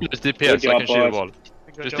 Yeah, just DPS, Good I job, can shield boys. wall.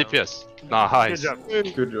 Good Just job. DPS. Nice.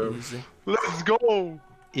 Good job. Let's go!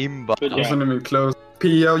 Imba. Good I job. wasn't even close.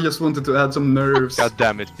 Pia just wanted to add some nerves. God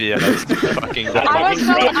damn it, Pia, that's fucking I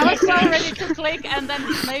dumb. was so ready to click, and then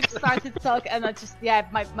Snape started to talk, and I just,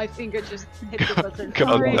 my finger just hit the button. God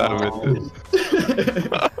Sorry. damn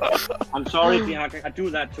it. I'm sorry, P-Hacker. I do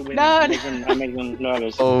that to win. No, I no. make them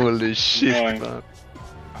nervous. Holy shit, Sorry. man.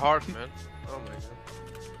 Hard, man. Oh my god.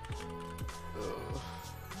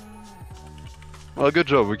 Well, good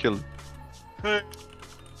job, we killed. Yeah,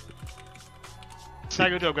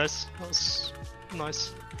 good job, guys. That was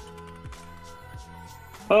nice.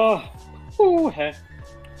 Oh, ooh, heh.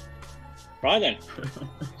 Right then.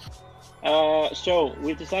 So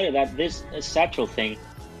we've decided that this satchel thing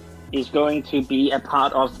is going to be a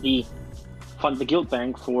part of the fund the guild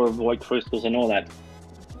bank for void crystals and all that,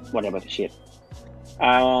 whatever the shit.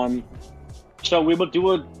 So we will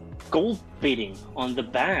do a gold bidding on the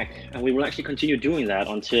back, and we will actually continue doing that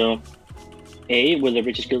until A, we're the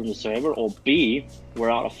richest guild in the server, or B, we're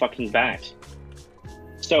out of fucking bat.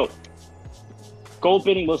 So, gold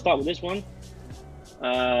bidding, we'll start with this one.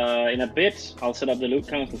 In a bit, I'll set up the loot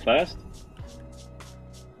council first.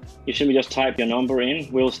 You should just type your number in.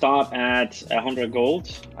 We'll start at 100 gold.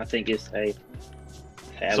 I think it's a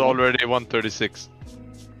fair It's one. already 136.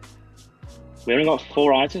 We only got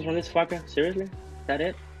 4 items from this fucker? Seriously? Is that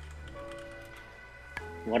it?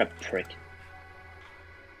 What a prick.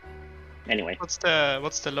 Anyway. What's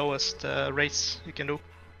the lowest race you can do?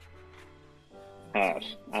 I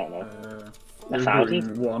don't know.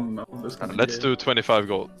 1,000? One of this kind of Let's game. do 25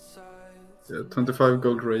 gold. Yeah, 25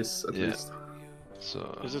 gold race at Yeah. least. So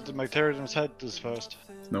Is it the Magtheridon's head is first?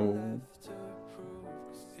 No.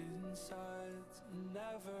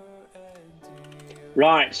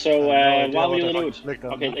 Right, so idea while we what do the I loot, clicked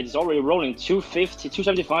on. okay, it's already rolling 250,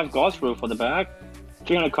 275 Godsbrew for the bag,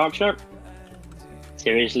 300 cockshot,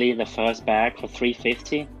 Seriously, the first bag for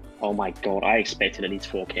 350? Oh my god, I expected at least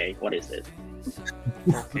 4k. What is this?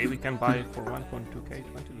 Okay, we can buy for 1.2k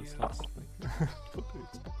 20 slots.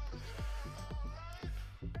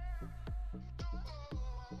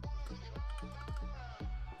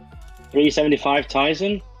 $375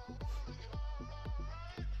 Tyson.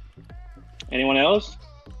 Anyone else?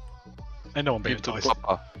 And no one beat Tyson.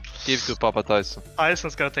 Give to Papa Tyson.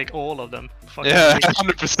 Tyson's gonna take all of them. Fucking Yeah, weak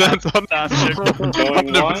 100%. bastard.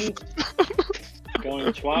 Going once,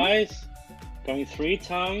 going twice, going 3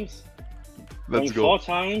 times, Let's going go. 4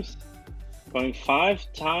 times, going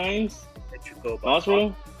 5 times.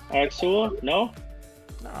 Oswald? Axel? No?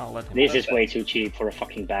 No, let him This is way too cheap for a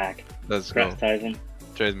fucking bag. Let's go. Congrats, Tyson.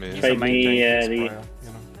 Trade me. Trade me the...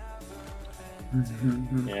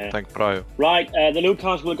 Yeah. Thank Praio. Right, the loot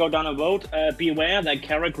counts will go down a vote. Beware that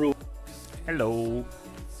Kara Gruul. Hello.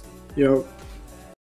 Yo.